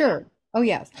 Yeah. Sure. Oh,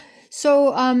 yes.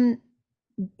 So,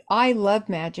 I love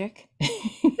magic.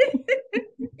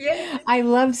 Yes. I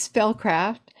love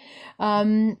spellcraft.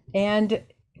 And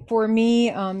for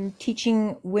me,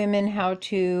 teaching women how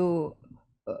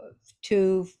uh,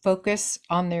 to focus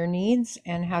on their needs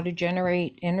and how to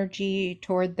generate energy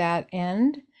toward that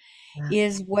end Yeah.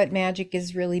 is what magic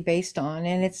is really based on.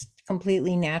 And it's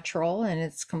completely natural and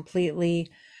it's completely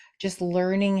just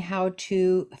learning how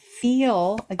to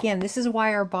feel. Again, this is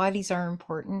why our bodies are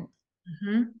important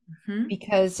Mm-hmm. Mm-hmm.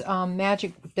 because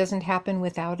magic doesn't happen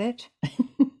without it.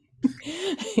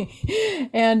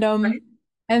 and Right.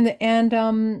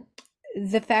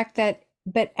 the fact that,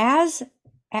 but as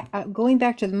going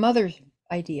back to the mother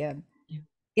idea, Yeah.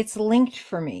 it's linked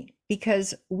for me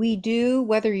because we do,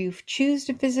 whether you choose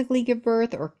to physically give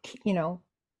birth or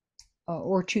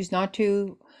or choose not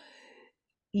to,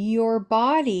 your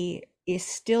body is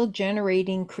still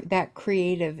generating that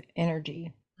creative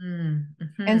energy. And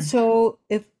Mm-hmm. so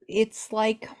if it's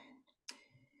like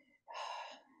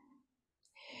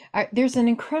there's an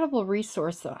incredible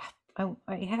resource.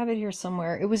 I have it here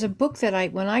somewhere. It was a book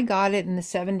that when I got it in the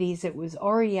 70s, it was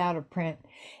already out of print.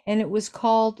 And it was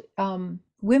called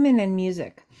Women and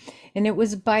Music. And it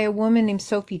was by a woman named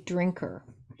Sophie Drinker.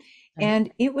 Okay.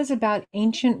 And it was about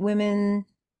ancient women.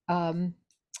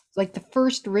 Like the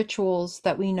first rituals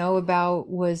that we know about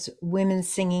was women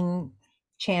singing,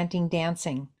 chanting,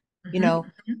 dancing. You Mm-hmm. know,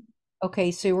 Mm-hmm.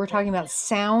 okay, so we're talking about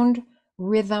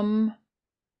rhythm,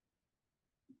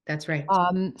 That's right.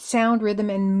 sound, rhythm,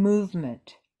 and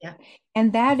movement. Yeah.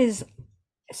 And that is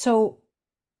so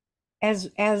as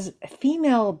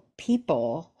female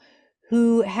people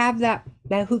who have that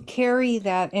who carry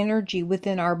that energy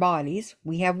within our bodies,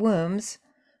 we have wombs.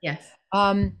 Yes.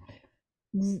 Um,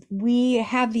 we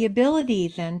have the ability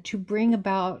then to bring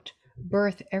about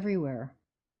birth everywhere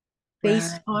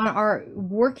based Right. on our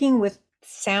working with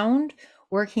sound,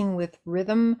 working with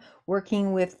rhythm,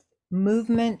 working with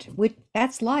movement. With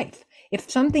that's life. If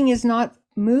something is not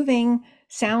moving,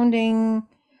 sounding,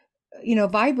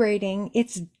 vibrating,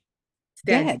 it's It's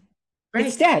dead. dead.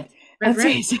 It's Right. dead. Right.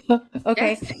 Okay. Right. So,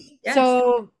 okay. Yes. Yes.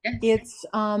 So Yes. it's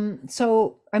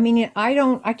so I mean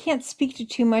I can't speak to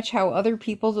too much how other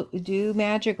people do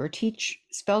magic or teach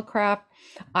spellcraft.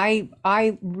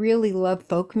 I really love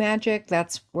folk magic.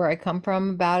 That's where I come from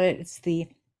about it. It's the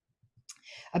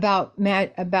about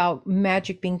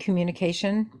magic being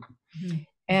communication, Mhm,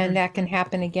 and mhm. that can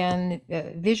happen again,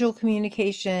 visual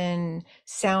communication,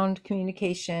 sound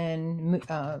communication,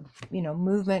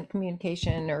 movement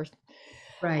communication, or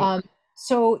Right. um,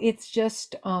 so it's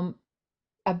just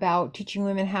about teaching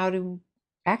women how to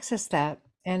access that,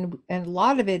 and a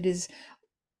lot of it is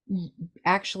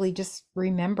actually just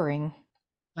remembering.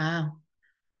 Wow.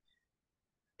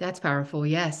 That's powerful.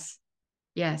 Yes.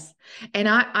 Yes. And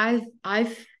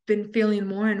I've been feeling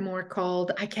more and more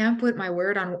called. I can't put my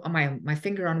word on my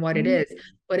finger on what it Mhm. is,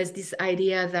 but it's this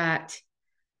idea that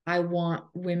I want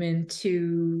women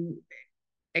to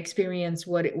experience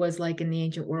what it was like in the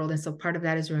ancient world. And so part of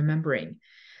that is remembering.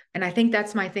 And I think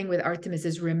that's my thing with Artemis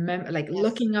is remember, like Yes.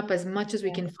 looking up as much as we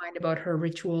Yeah. can find about her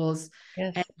rituals,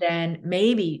 and Yes. then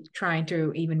maybe trying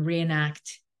to even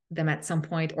reenact them at some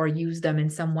point or use them in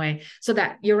some way. So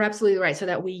that you're absolutely right. So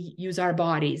that we use our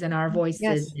bodies and our voices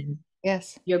Yes. and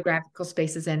Yes. geographical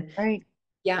spaces. And Right.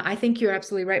 yeah, I think you're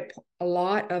absolutely right. A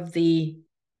lot of the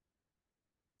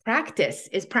practice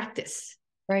is practice,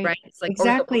 Right. right? It's like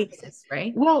Exactly. orthopoiesis,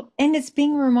 right? Well, and it's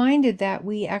being reminded that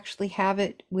we actually have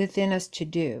it within us to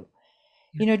do.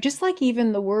 Yeah. Just like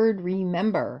even the word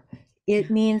remember, Yeah. it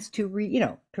means to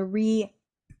True.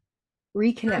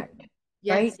 reconnect, right?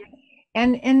 Yes.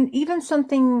 And even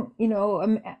something,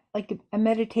 like a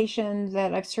meditation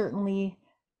that I've certainly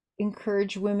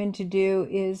encouraged women to do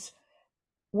is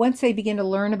once they begin to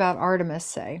learn about Artemis,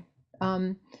 say,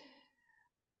 um,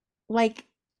 like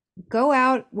go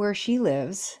out where she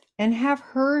lives and have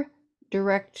her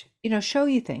direct, show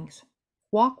you things,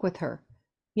 walk with her.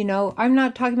 I'm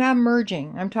not talking about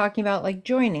merging. I'm talking about like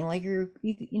joining, like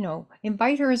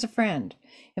invite her as a friend,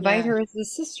 invite Yeah. her as a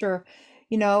sister,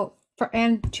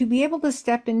 and to be able to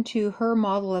step into her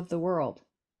model of the world.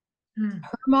 Hmm.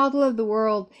 Her model of the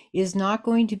world is not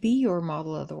going to be your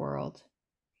model of the world.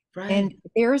 And Right.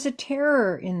 there is a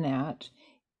terror in that,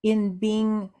 in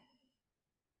being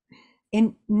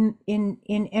in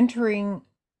entering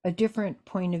a different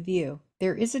point of view.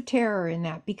 There is a terror in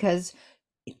that because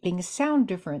things sound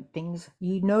different. Things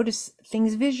you notice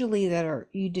things visually that are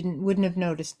you wouldn't have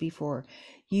noticed before.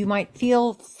 You might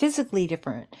feel physically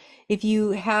different. If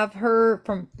you have her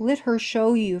let her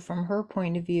show you from her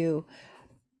point of view,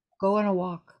 go on a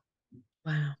walk.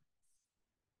 Wow.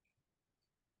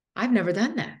 I've never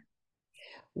done that.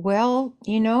 Well,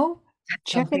 That's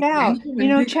check it something out.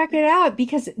 new. Check it out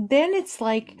because then it's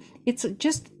like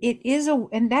it is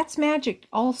and that's magic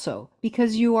also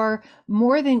because you are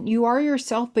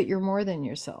yourself, but you're more than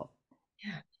yourself.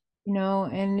 Yeah.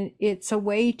 And it's a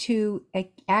way to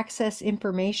access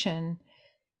information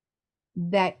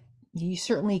that you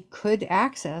certainly could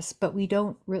access, but we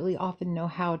don't really often know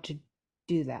how to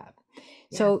do that.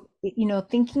 Yeah. So,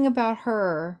 thinking about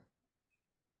her,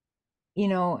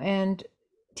 and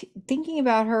thinking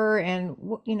about her and,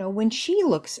 when she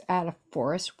looks at a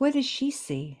forest, what does she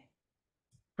see?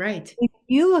 Right. If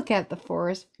you look at the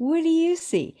forest, what do you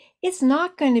see? It's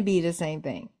not going to be the same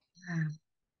thing, Yeah.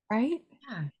 right?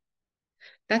 Yeah.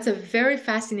 That's a very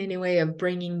fascinating way of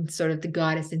bringing sort of the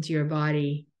goddess into your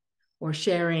body or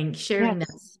sharing Yes,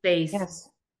 that space. yes,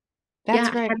 Yeah, that's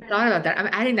I right. hadn't thought about that. I'm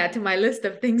adding that to my list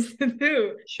of things to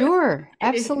do. Sure,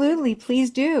 absolutely.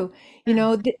 Please do.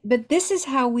 Yeah. But this is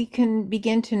how we can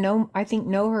begin to I think,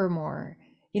 know her more,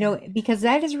 Yeah. because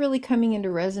that is really coming into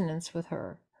resonance with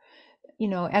her,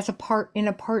 as in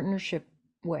a partnership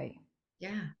way.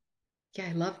 Yeah. Yeah.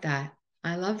 I love that.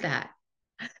 I love that.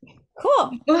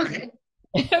 Cool. Okay.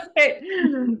 Okay.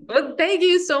 Well, thank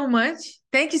you so much.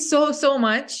 Thank you so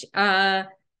much.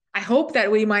 I hope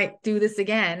that we might do this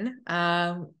again.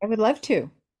 I would love to.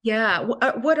 Yeah.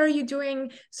 What are you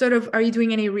doing? Sort of, are you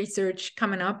doing any research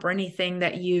coming up or anything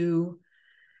that you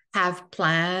have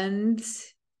planned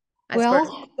as far as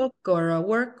Well, a book or a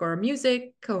work or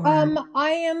music or? I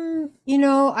am,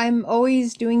 I'm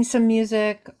always doing some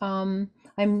music. I'm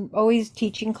always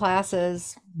teaching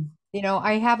classes.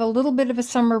 I have a little bit of a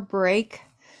summer break,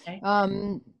 Okay.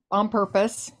 on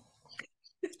purpose.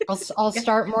 I'll Yeah.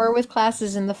 start more with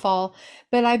classes in the fall,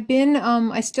 but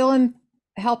I still am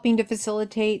helping to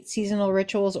facilitate seasonal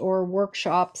rituals or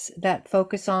workshops that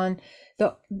focus on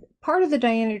the part of the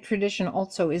Dianic tradition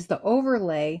also is the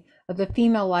overlay of the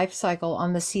female life cycle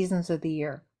on the seasons of the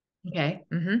year. Okay.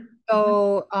 Mm-hmm. Mm-hmm.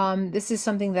 So this is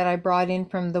something that I brought in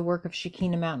from the work of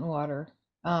Shekinah Mountain Water,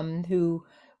 who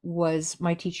was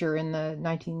my teacher in the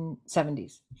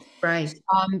 1970s. Right.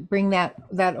 Bring that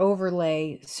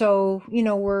overlay. So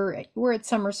we're at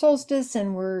summer solstice,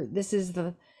 and this is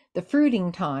the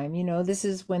fruiting time. This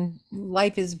is when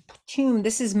life is tuned.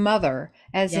 This is mother,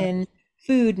 as Yeah. in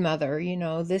food mother.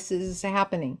 This is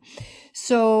happening.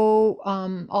 So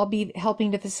I'll be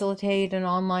helping to facilitate an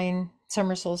online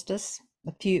summer solstice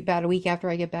about a week after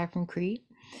I get back from Crete.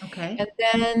 Okay.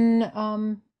 And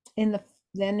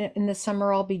then in the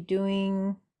summer I'll be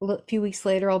doing a few weeks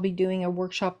later I'll be doing a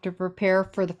workshop to prepare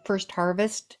for the first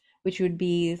harvest, which would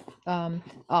be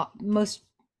most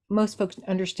folks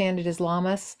understand it as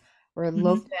Lammas or Mm-hmm.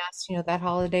 Loaf Mass, that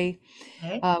holiday.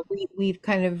 Okay. We've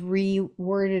kind of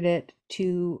reworded it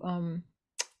to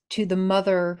the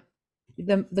mother,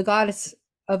 the goddess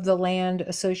of the land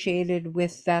associated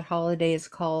with that holiday is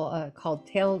called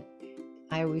Tel.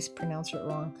 I always pronounce it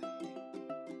wrong.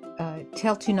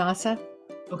 Tel Tunasa.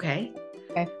 Okay.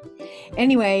 Okay.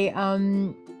 Anyway,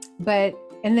 but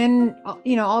and then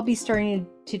I'll be starting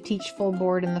to teach full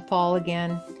board in the fall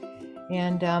again,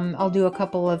 and I'll do a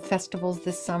couple of festivals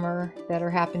this summer that are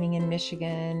happening in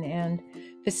Michigan and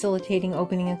facilitating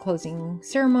opening and closing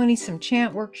ceremonies, some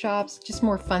chant workshops, just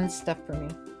more fun stuff for me.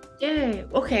 Yay.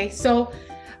 Okay. So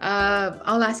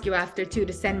I'll ask you after too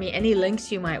to send me any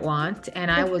links you might want,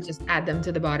 and I will just add them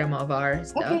to the bottom of our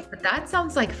stuff. Okay. But that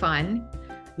sounds like fun.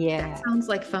 Yeah. That sounds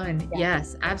like fun. Yeah.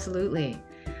 Yes, absolutely.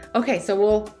 Okay, so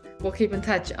we'll keep in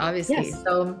touch, obviously. Yes.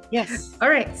 So Yes. all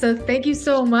right. So thank you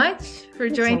so much for You're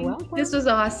so joining. welcome. This was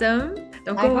awesome.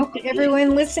 Don't I go hope away.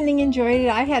 everyone listening enjoyed it.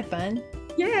 I had fun.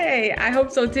 Yay. I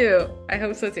hope so too. I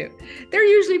hope so too. They're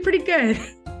usually pretty good.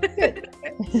 Good.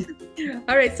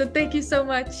 All right. So thank you so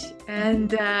much,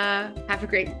 and have a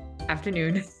great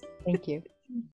afternoon. Thank you.